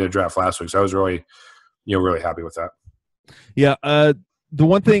a draft last week. So I was really, really happy with that. Yeah. The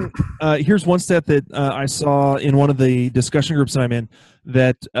one thing, here's one stat that I saw in one of the discussion groups that I'm in,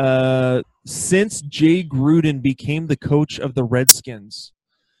 that since Jay Gruden became the coach of the Redskins,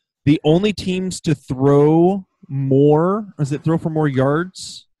 the only teams to throw for more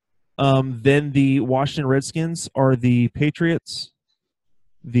yards than the Washington Redskins are the Patriots,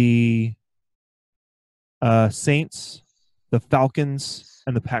 the Saints, the Falcons,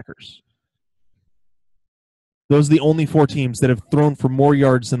 and the Packers. Those are the only 4 teams that have thrown for more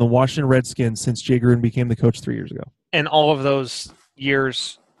yards than the Washington Redskins since Jay Gruden became the coach 3 years ago. And all of those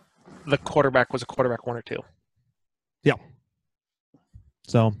years, the quarterback was a quarterback 1 or 2. Yeah.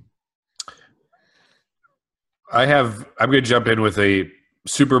 So I'm going to jump in with a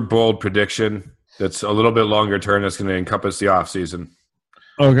super bold prediction that's a little bit longer term that's going to encompass the offseason.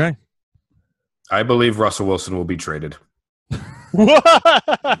 Okay. I believe Russell Wilson will be traded. What?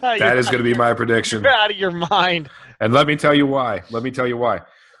 That is going to be my prediction. You're out of your mind. And let me tell you why.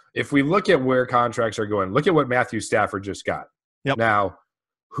 If we look at where contracts are going, look at what Matthew Stafford just got. Yep. Now,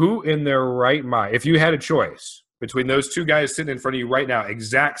 who in their right mind, if you had a choice between those 2 guys sitting in front of you right now,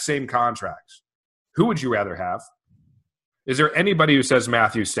 exact same contracts, who would you rather have? Is there anybody who says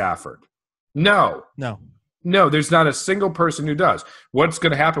Matthew Stafford? No. No, there's not a single person who does. What's going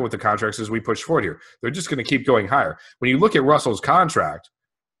to happen with the contracts as we push forward here? They're just going to keep going higher. When you look at Russell's contract,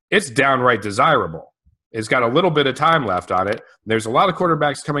 it's downright desirable. It's got a little bit of time left on it. There's a lot of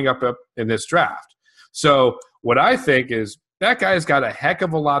quarterbacks coming up in this draft. So what I think is that guy's got a heck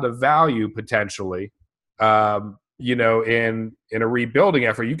of a lot of value potentially, in a rebuilding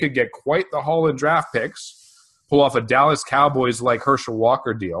effort. You could get quite the haul in draft picks, pull off a Dallas Cowboys-like Herschel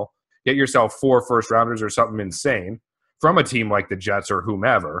Walker deal, get yourself 4 first-rounders or something insane from a team like the Jets or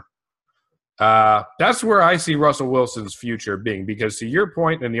whomever. That's where I see Russell Wilson's future being, because to your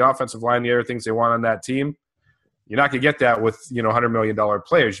point, in the offensive line, the other things they want on that team, you're not going to get that with $100 million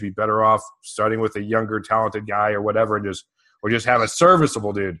players. You'd be better off starting with a younger, talented guy or whatever, and just have a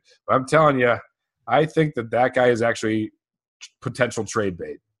serviceable dude. But I'm telling you, I think that guy is actually potential trade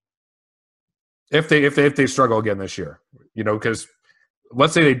bait if they struggle again this year. Because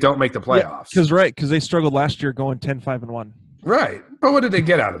let's say they don't make the playoffs. Because they struggled last year going 10-5-1. Right, but what did they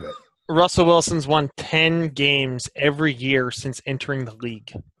get out of it? Russell Wilson's won 10 games every year since entering the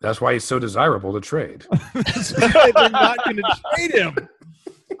league. That's why he's so desirable to trade. That's why they're not going to trade him.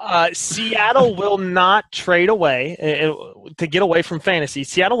 Seattle will not trade away, to get away from fantasy,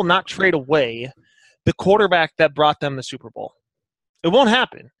 Seattle will not trade away the quarterback that brought them the Super Bowl. It won't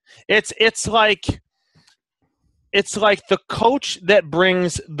happen. It's like the coach that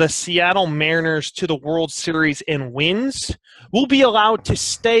brings the Seattle Mariners to the World Series and wins will be allowed to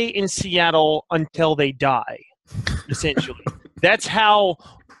stay in Seattle until they die, essentially. That's how,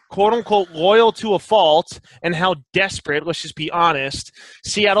 quote-unquote, loyal to a fault and how desperate, let's just be honest,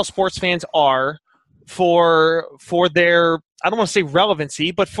 Seattle sports fans are for their, I don't want to say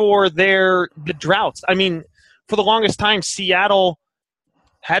relevancy, but for the droughts. I mean, for the longest time, Seattle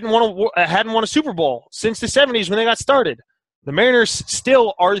hadn't won a Super Bowl since the 70s when they got started. The Mariners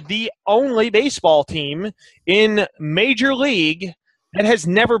still are the only baseball team in Major League that has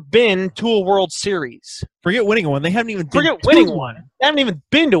never been to a World Series. Forget winning one. They haven't even Forget winning one. They haven't even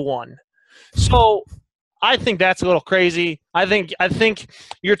been to one. So I think that's a little crazy. I think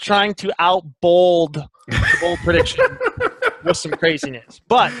you're trying to outbold the bold prediction with some craziness.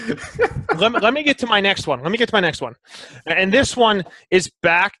 But let me get to my next one. And this one is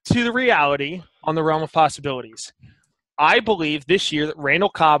back to the reality on the realm of possibilities. I believe this year that Randall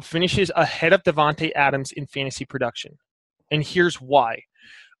Cobb finishes ahead of Davante Adams in fantasy production. And here's why.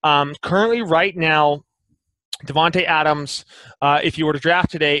 Currently, right now, Davante Adams, if you were to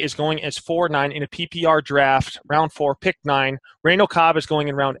draft today, is going as 4-9 in a PPR draft, round 4, pick 9. Randall Cobb is going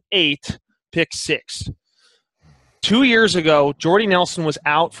in round 8, pick 6. 2 years ago, Jordy Nelson was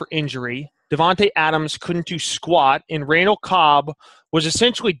out for injury. Davante Adams couldn't do squat, and Randall Cobb was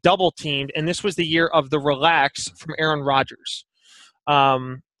essentially double-teamed, and this was the year of the relax from Aaron Rodgers.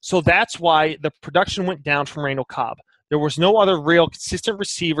 So that's why the production went down from Randall Cobb. There was no other real consistent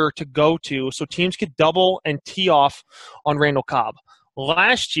receiver to go to, so teams could double and tee off on Randall Cobb.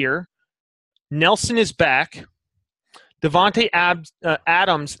 Last year, Nelson is back. Davante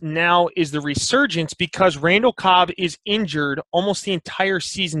Adams now is the resurgence because Randall Cobb is injured almost the entire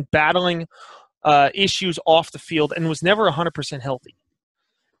season, battling issues off the field, and was never 100% healthy.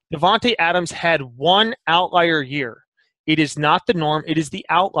 Davante Adams had one outlier year. It is not the norm. It is the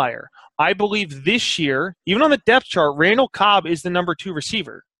outlier. I believe this year, even on the depth chart, Randall Cobb is the number 2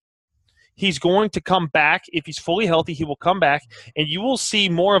 receiver. He's going to come back. If he's fully healthy, he will come back, and you will see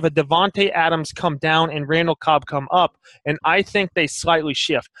more of a Davante Adams come down and Randall Cobb come up, and I think they slightly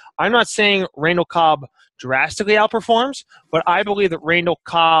shift. I'm not saying Randall Cobb drastically outperforms, but I believe that Randall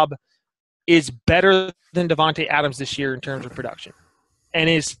Cobb is better than Davante Adams this year in terms of production, and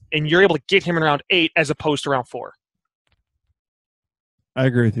you're able to get him in round 8 as opposed to round 4. I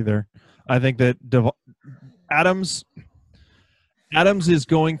agree with you there. I think that Adams is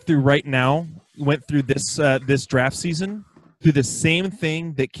going through right now, went through this draft season, through the same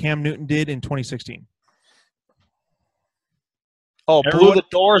thing that Cam Newton did in 2016. Oh, blew the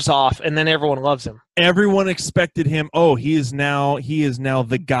doors off, and then everyone loves him. Everyone expected him. Oh, he is now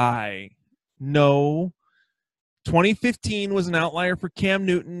the guy. No. 2015 was an outlier for Cam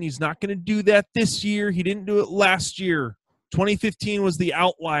Newton. He's not going to do that this year. He didn't do it last year. 2015 was the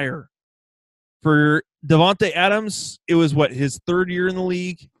outlier. For Davante Adams, it was, his 3rd year in the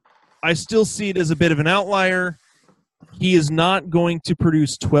league. I still see it as a bit of an outlier. He is not going to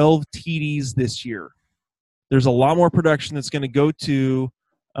produce 12 TDs this year. There's a lot more production that's going to go to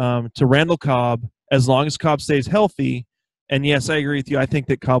Randall Cobb as long as Cobb stays healthy. And yes, I agree with you. I think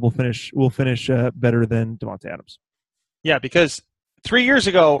that Cobb will finish better than Davante Adams. Yeah, because 3 years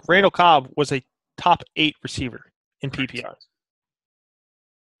ago, Randall Cobb was a top 8 receiver in PPR.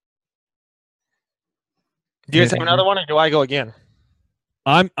 Do you guys have another one, or do I go again?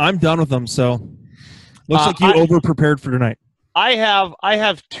 I'm done with them. So looks like you over prepared for tonight. I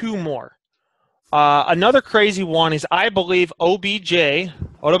have 2 more. Another crazy one is I believe OBJ,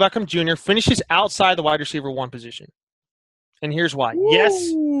 Odell Beckham Jr., finishes outside the wide receiver 1 position. And here's why. Ooh. Yes,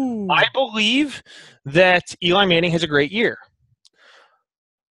 I believe that Eli Manning has a great year.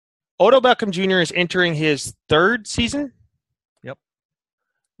 Odell Beckham Jr. is entering his 3rd season. Yep.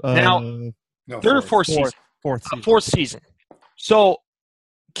 Now, 3rd or 4th season. 4th season. So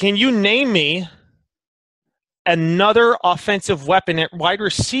Can you name me another offensive weapon at wide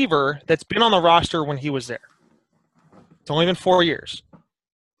receiver that's been on the roster when he was there? It's only been 4 years.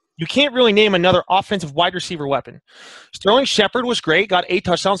 You can't really name another offensive wide receiver weapon. Sterling Shepard was great, got 8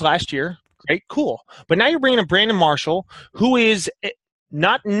 touchdowns last year. Great, cool. But now you're bringing in Brandon Marshall, who is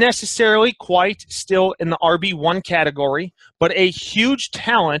not necessarily quite still in the RB1 category, but a huge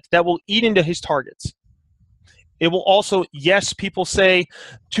talent that will eat into his targets. It will also, yes, people say,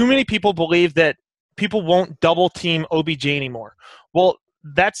 too many people believe that people won't double team OBJ anymore. Well,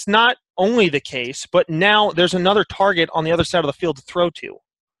 that's not only the case, but now there's another target on the other side of the field to throw to.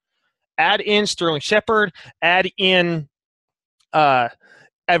 Add in Sterling Shepard, add in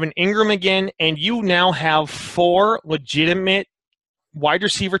Evan Ingram again, and you now have 4 legitimate wide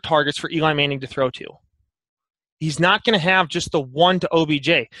receiver targets for Eli Manning to throw to. He's not going to have just the one to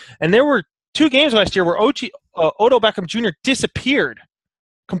OBJ. And there were 2 games last year where Odell Beckham Jr. disappeared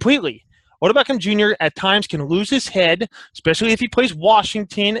completely. Odell Beckham Jr. at times can lose his head, especially if he plays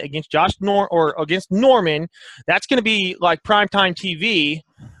Washington against or against Norman. That's going to be like primetime TV.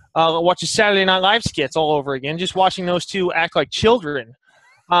 Watching Saturday Night Live skits all over again, just watching those two act like children.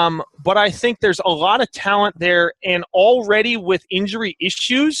 But I think there's a lot of talent there, and already with injury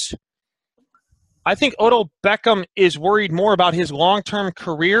issues, I think Odell Beckham is worried more about his long-term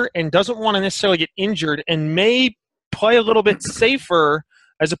career and doesn't want to necessarily get injured and may play a little bit safer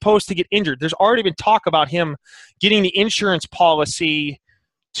as opposed to get injured. There's already been talk about him getting the insurance policy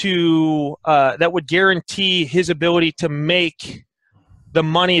to that would guarantee his ability to make the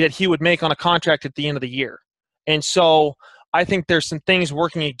money that he would make on a contract at the end of the year. And so I think there's some things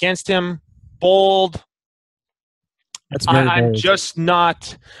working against him. Bold. That's very I'm bold. just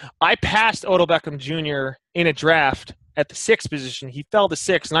not – I passed Odell Beckham Jr. in a draft at the 6th position. He fell to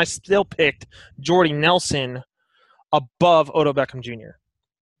 6, and I still picked Jordy Nelson above Odell Beckham Jr.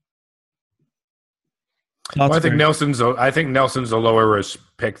 Well, I think Nelson's a lower risk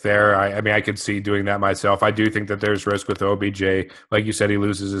pick there. I mean, I could see doing that myself. I do think that there's risk with OBJ. Like you said, he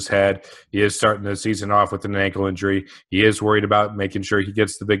loses his head. He is starting the season off with an ankle injury. He is worried about making sure he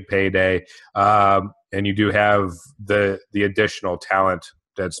gets the big payday. And you do have the additional talent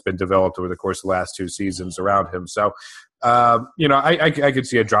that's been developed over the course of the last 2 seasons around him. So, I could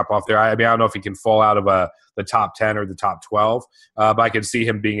see a drop off there. I mean, I don't know if he can fall out of the top 10 or the top 12, but I could see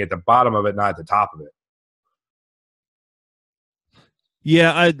him being at the bottom of it, not at the top of it.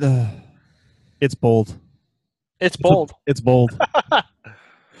 Yeah, it's bold. It's bold. It's bold.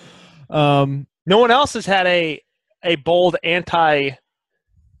 No one else has had a bold anti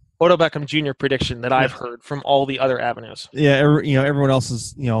Odell Beckham Jr. prediction that I've heard from all the other avenues. Yeah, everyone else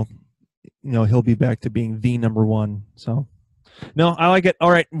is, he'll be back to being the number 1. So, no, I like it.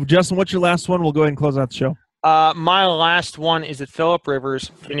 All right, Justin, what's your last one? We'll go ahead and close out the show. My last one is that Phillip Rivers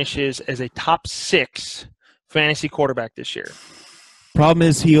finishes as a top 6 fantasy quarterback this year. Problem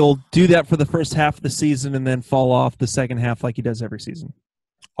is he'll do that for the first half of the season and then fall off the second half like he does every season.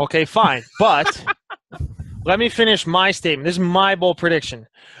 Okay, fine. But let me finish my statement. This is my bold prediction.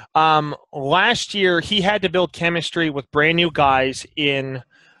 Last year, he had to build chemistry with brand new guys in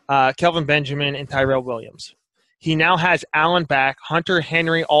Kelvin Benjamin and Tyrell Williams. He now has Allen back. Hunter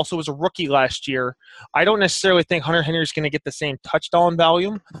Henry also was a rookie last year. I don't necessarily think Hunter Henry is going to get the same touchdown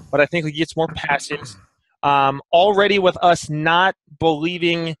volume, but I think he gets more passes. Already with us not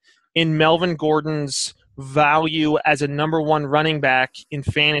believing in Melvin Gordon's value as a number 1 running back in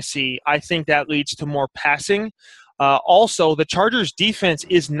fantasy, I think that leads to more passing. Also, the Chargers' defense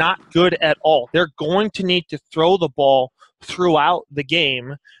is not good at all. They're going to need to throw the ball throughout the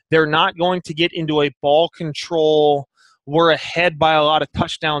game. They're not going to get into a ball control, we're ahead by a lot of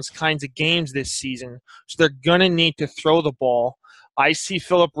touchdowns kinds of games this season. So they're going to need to throw the ball. I see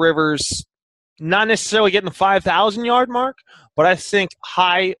Phillip Rivers not necessarily getting the 5,000-yard mark, but I think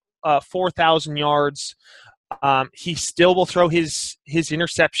high 4,000 yards. He still will throw his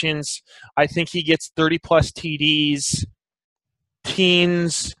interceptions. I think he gets 30-plus TDs,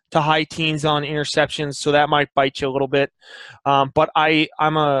 teens to high teens on interceptions, so that might bite you a little bit. But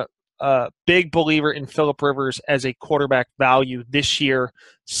I'm a big believer in Phillip Rivers as a quarterback value this year,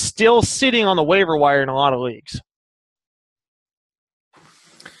 still sitting on the waiver wire in a lot of leagues.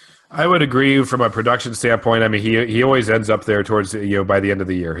 I would agree from a production standpoint. I mean, he always ends up there towards by the end of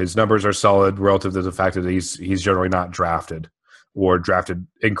the year. His numbers are solid relative to the fact that he's generally not drafted or drafted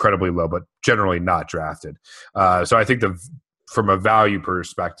incredibly low, but generally not drafted. So I think from a value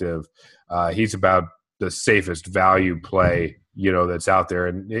perspective, he's about the safest value play that's out there,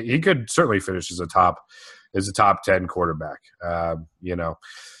 and he could certainly finish as a top is a top 10 quarterback.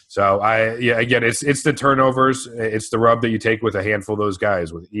 So again, it's the turnovers. It's the rub that you take with a handful of those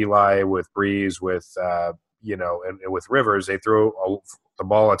guys, with Eli, with Breeze, with and with Rivers. They throw the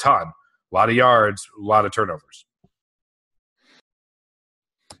ball a ton, a lot of yards, a lot of turnovers.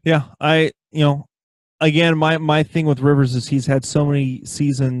 Yeah, again, my thing with Rivers is he's had so many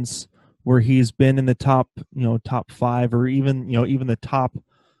seasons where he's been in the top 5 or even the top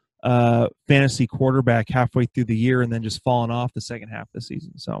fantasy quarterback halfway through the year and then just fallen off the second half of the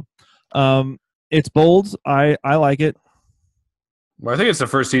season. So it's bold. I like it. Well, I think it's the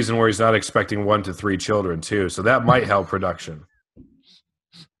first season where he's not expecting 1 to 3 children too, so that might help production.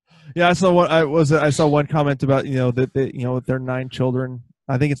 Yeah, I saw one comment about that their 9 children.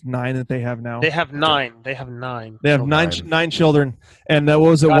 I think it's 9 that they have now. They have 9. They have 9. They have nine children, and what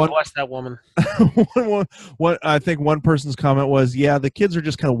was it? God bless that woman. I think one person's comment was, "Yeah, the kids are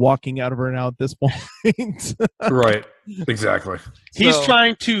just kind of walking out of her now at this point." Right. Exactly. He's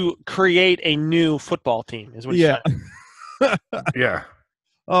trying to create a new football team. Is what he's saying. Yeah.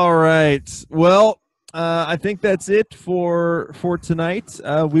 All right. Well, I think that's it for tonight.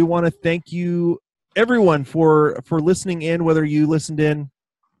 We want to thank you, everyone, for listening in, whether you listened in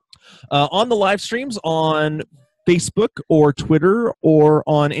on the live streams on Facebook or Twitter or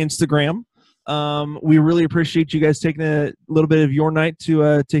on Instagram. We really appreciate you guys taking a little bit of your night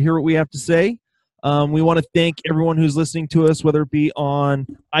to hear what we have to say. We want to thank everyone who's listening to us, whether it be on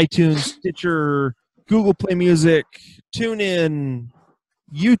iTunes, Stitcher, Google Play Music, TuneIn,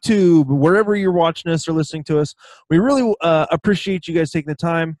 YouTube, wherever you're watching us or listening to us. We really appreciate you guys taking the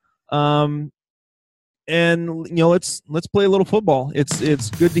time. And let's play a little football. It's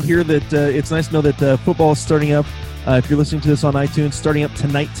good to hear that. It's nice to know that football is starting up. If you're listening to this on iTunes, starting up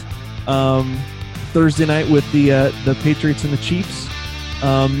tonight, Thursday night with the Patriots and the Chiefs.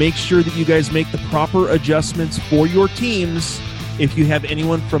 Make sure that you guys make the proper adjustments for your teams. If you have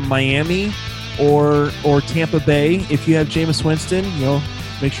anyone from Miami or Tampa Bay, if you have Jameis Winston,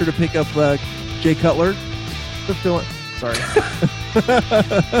 make sure to pick up Jay Cutler. Sorry.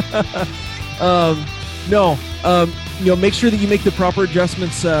 Make sure that you make the proper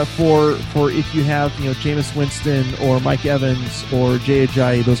adjustments for if you have Jameis Winston or Mike Evans or Jay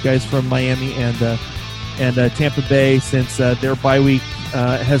Ajayi, those guys from Miami and Tampa Bay, since their bye week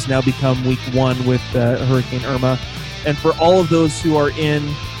has now become week 1 with Hurricane Irma. And for all of those who are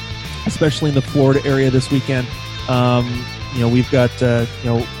especially in the Florida area this weekend, we've got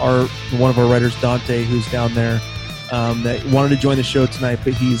one of our writers, Dante, who's down there. That wanted to join the show tonight,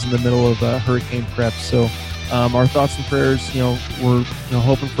 but he's in the middle of hurricane prep. So our thoughts and prayers, we're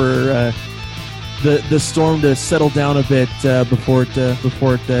hoping for the storm to settle down a bit before it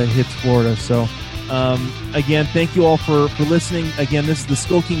hits Florida. So again, thank you all for listening. Again, this is the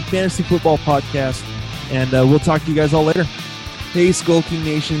Skull King Fantasy Football Podcast, and we'll talk to you guys all later. Hey, Skull King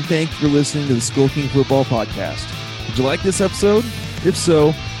Nation, thank you for listening to the Skull King Football Podcast. Did you like this episode? If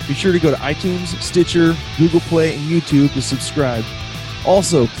so, be sure to go to iTunes, Stitcher, Google Play, and YouTube to subscribe.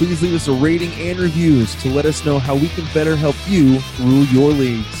 Also, please leave us a rating and reviews to let us know how we can better help you rule your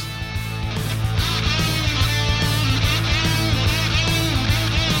leagues.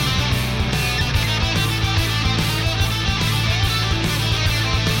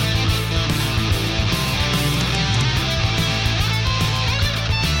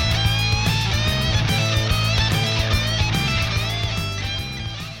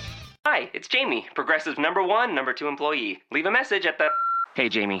 Hi, it's Jamie, Progressive #1, #2 employee. Leave a message at the... Hey,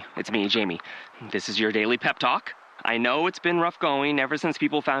 Jamie, it's me, Jamie. This is your daily pep talk. I know it's been rough going ever since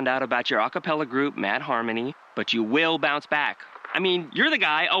people found out about your a cappella group, Mad Harmony, but you will bounce back. I mean, you're the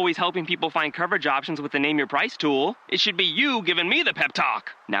guy always helping people find coverage options with the Name Your Price tool. It should be you giving me the pep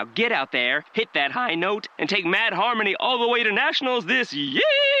talk. Now get out there, hit that high note, and take Mad Harmony all the way to nationals this year!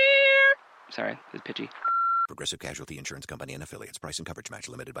 Sorry, it's pitchy. Progressive Casualty Insurance Company and Affiliates. Price and coverage match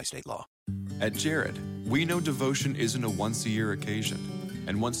limited by state law. At Jared, we know devotion isn't a once-a-year occasion.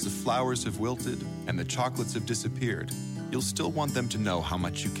 And once the flowers have wilted and the chocolates have disappeared, you'll still want them to know how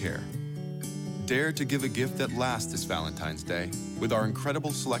much you care. Dare to give a gift that lasts this Valentine's Day with our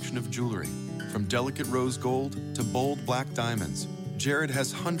incredible selection of jewelry. From delicate rose gold to bold black diamonds, Jared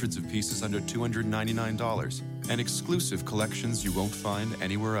has hundreds of pieces under $299 and exclusive collections you won't find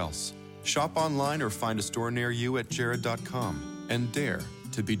anywhere else. Shop online or find a store near you at jared.com and dare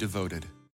to be devoted.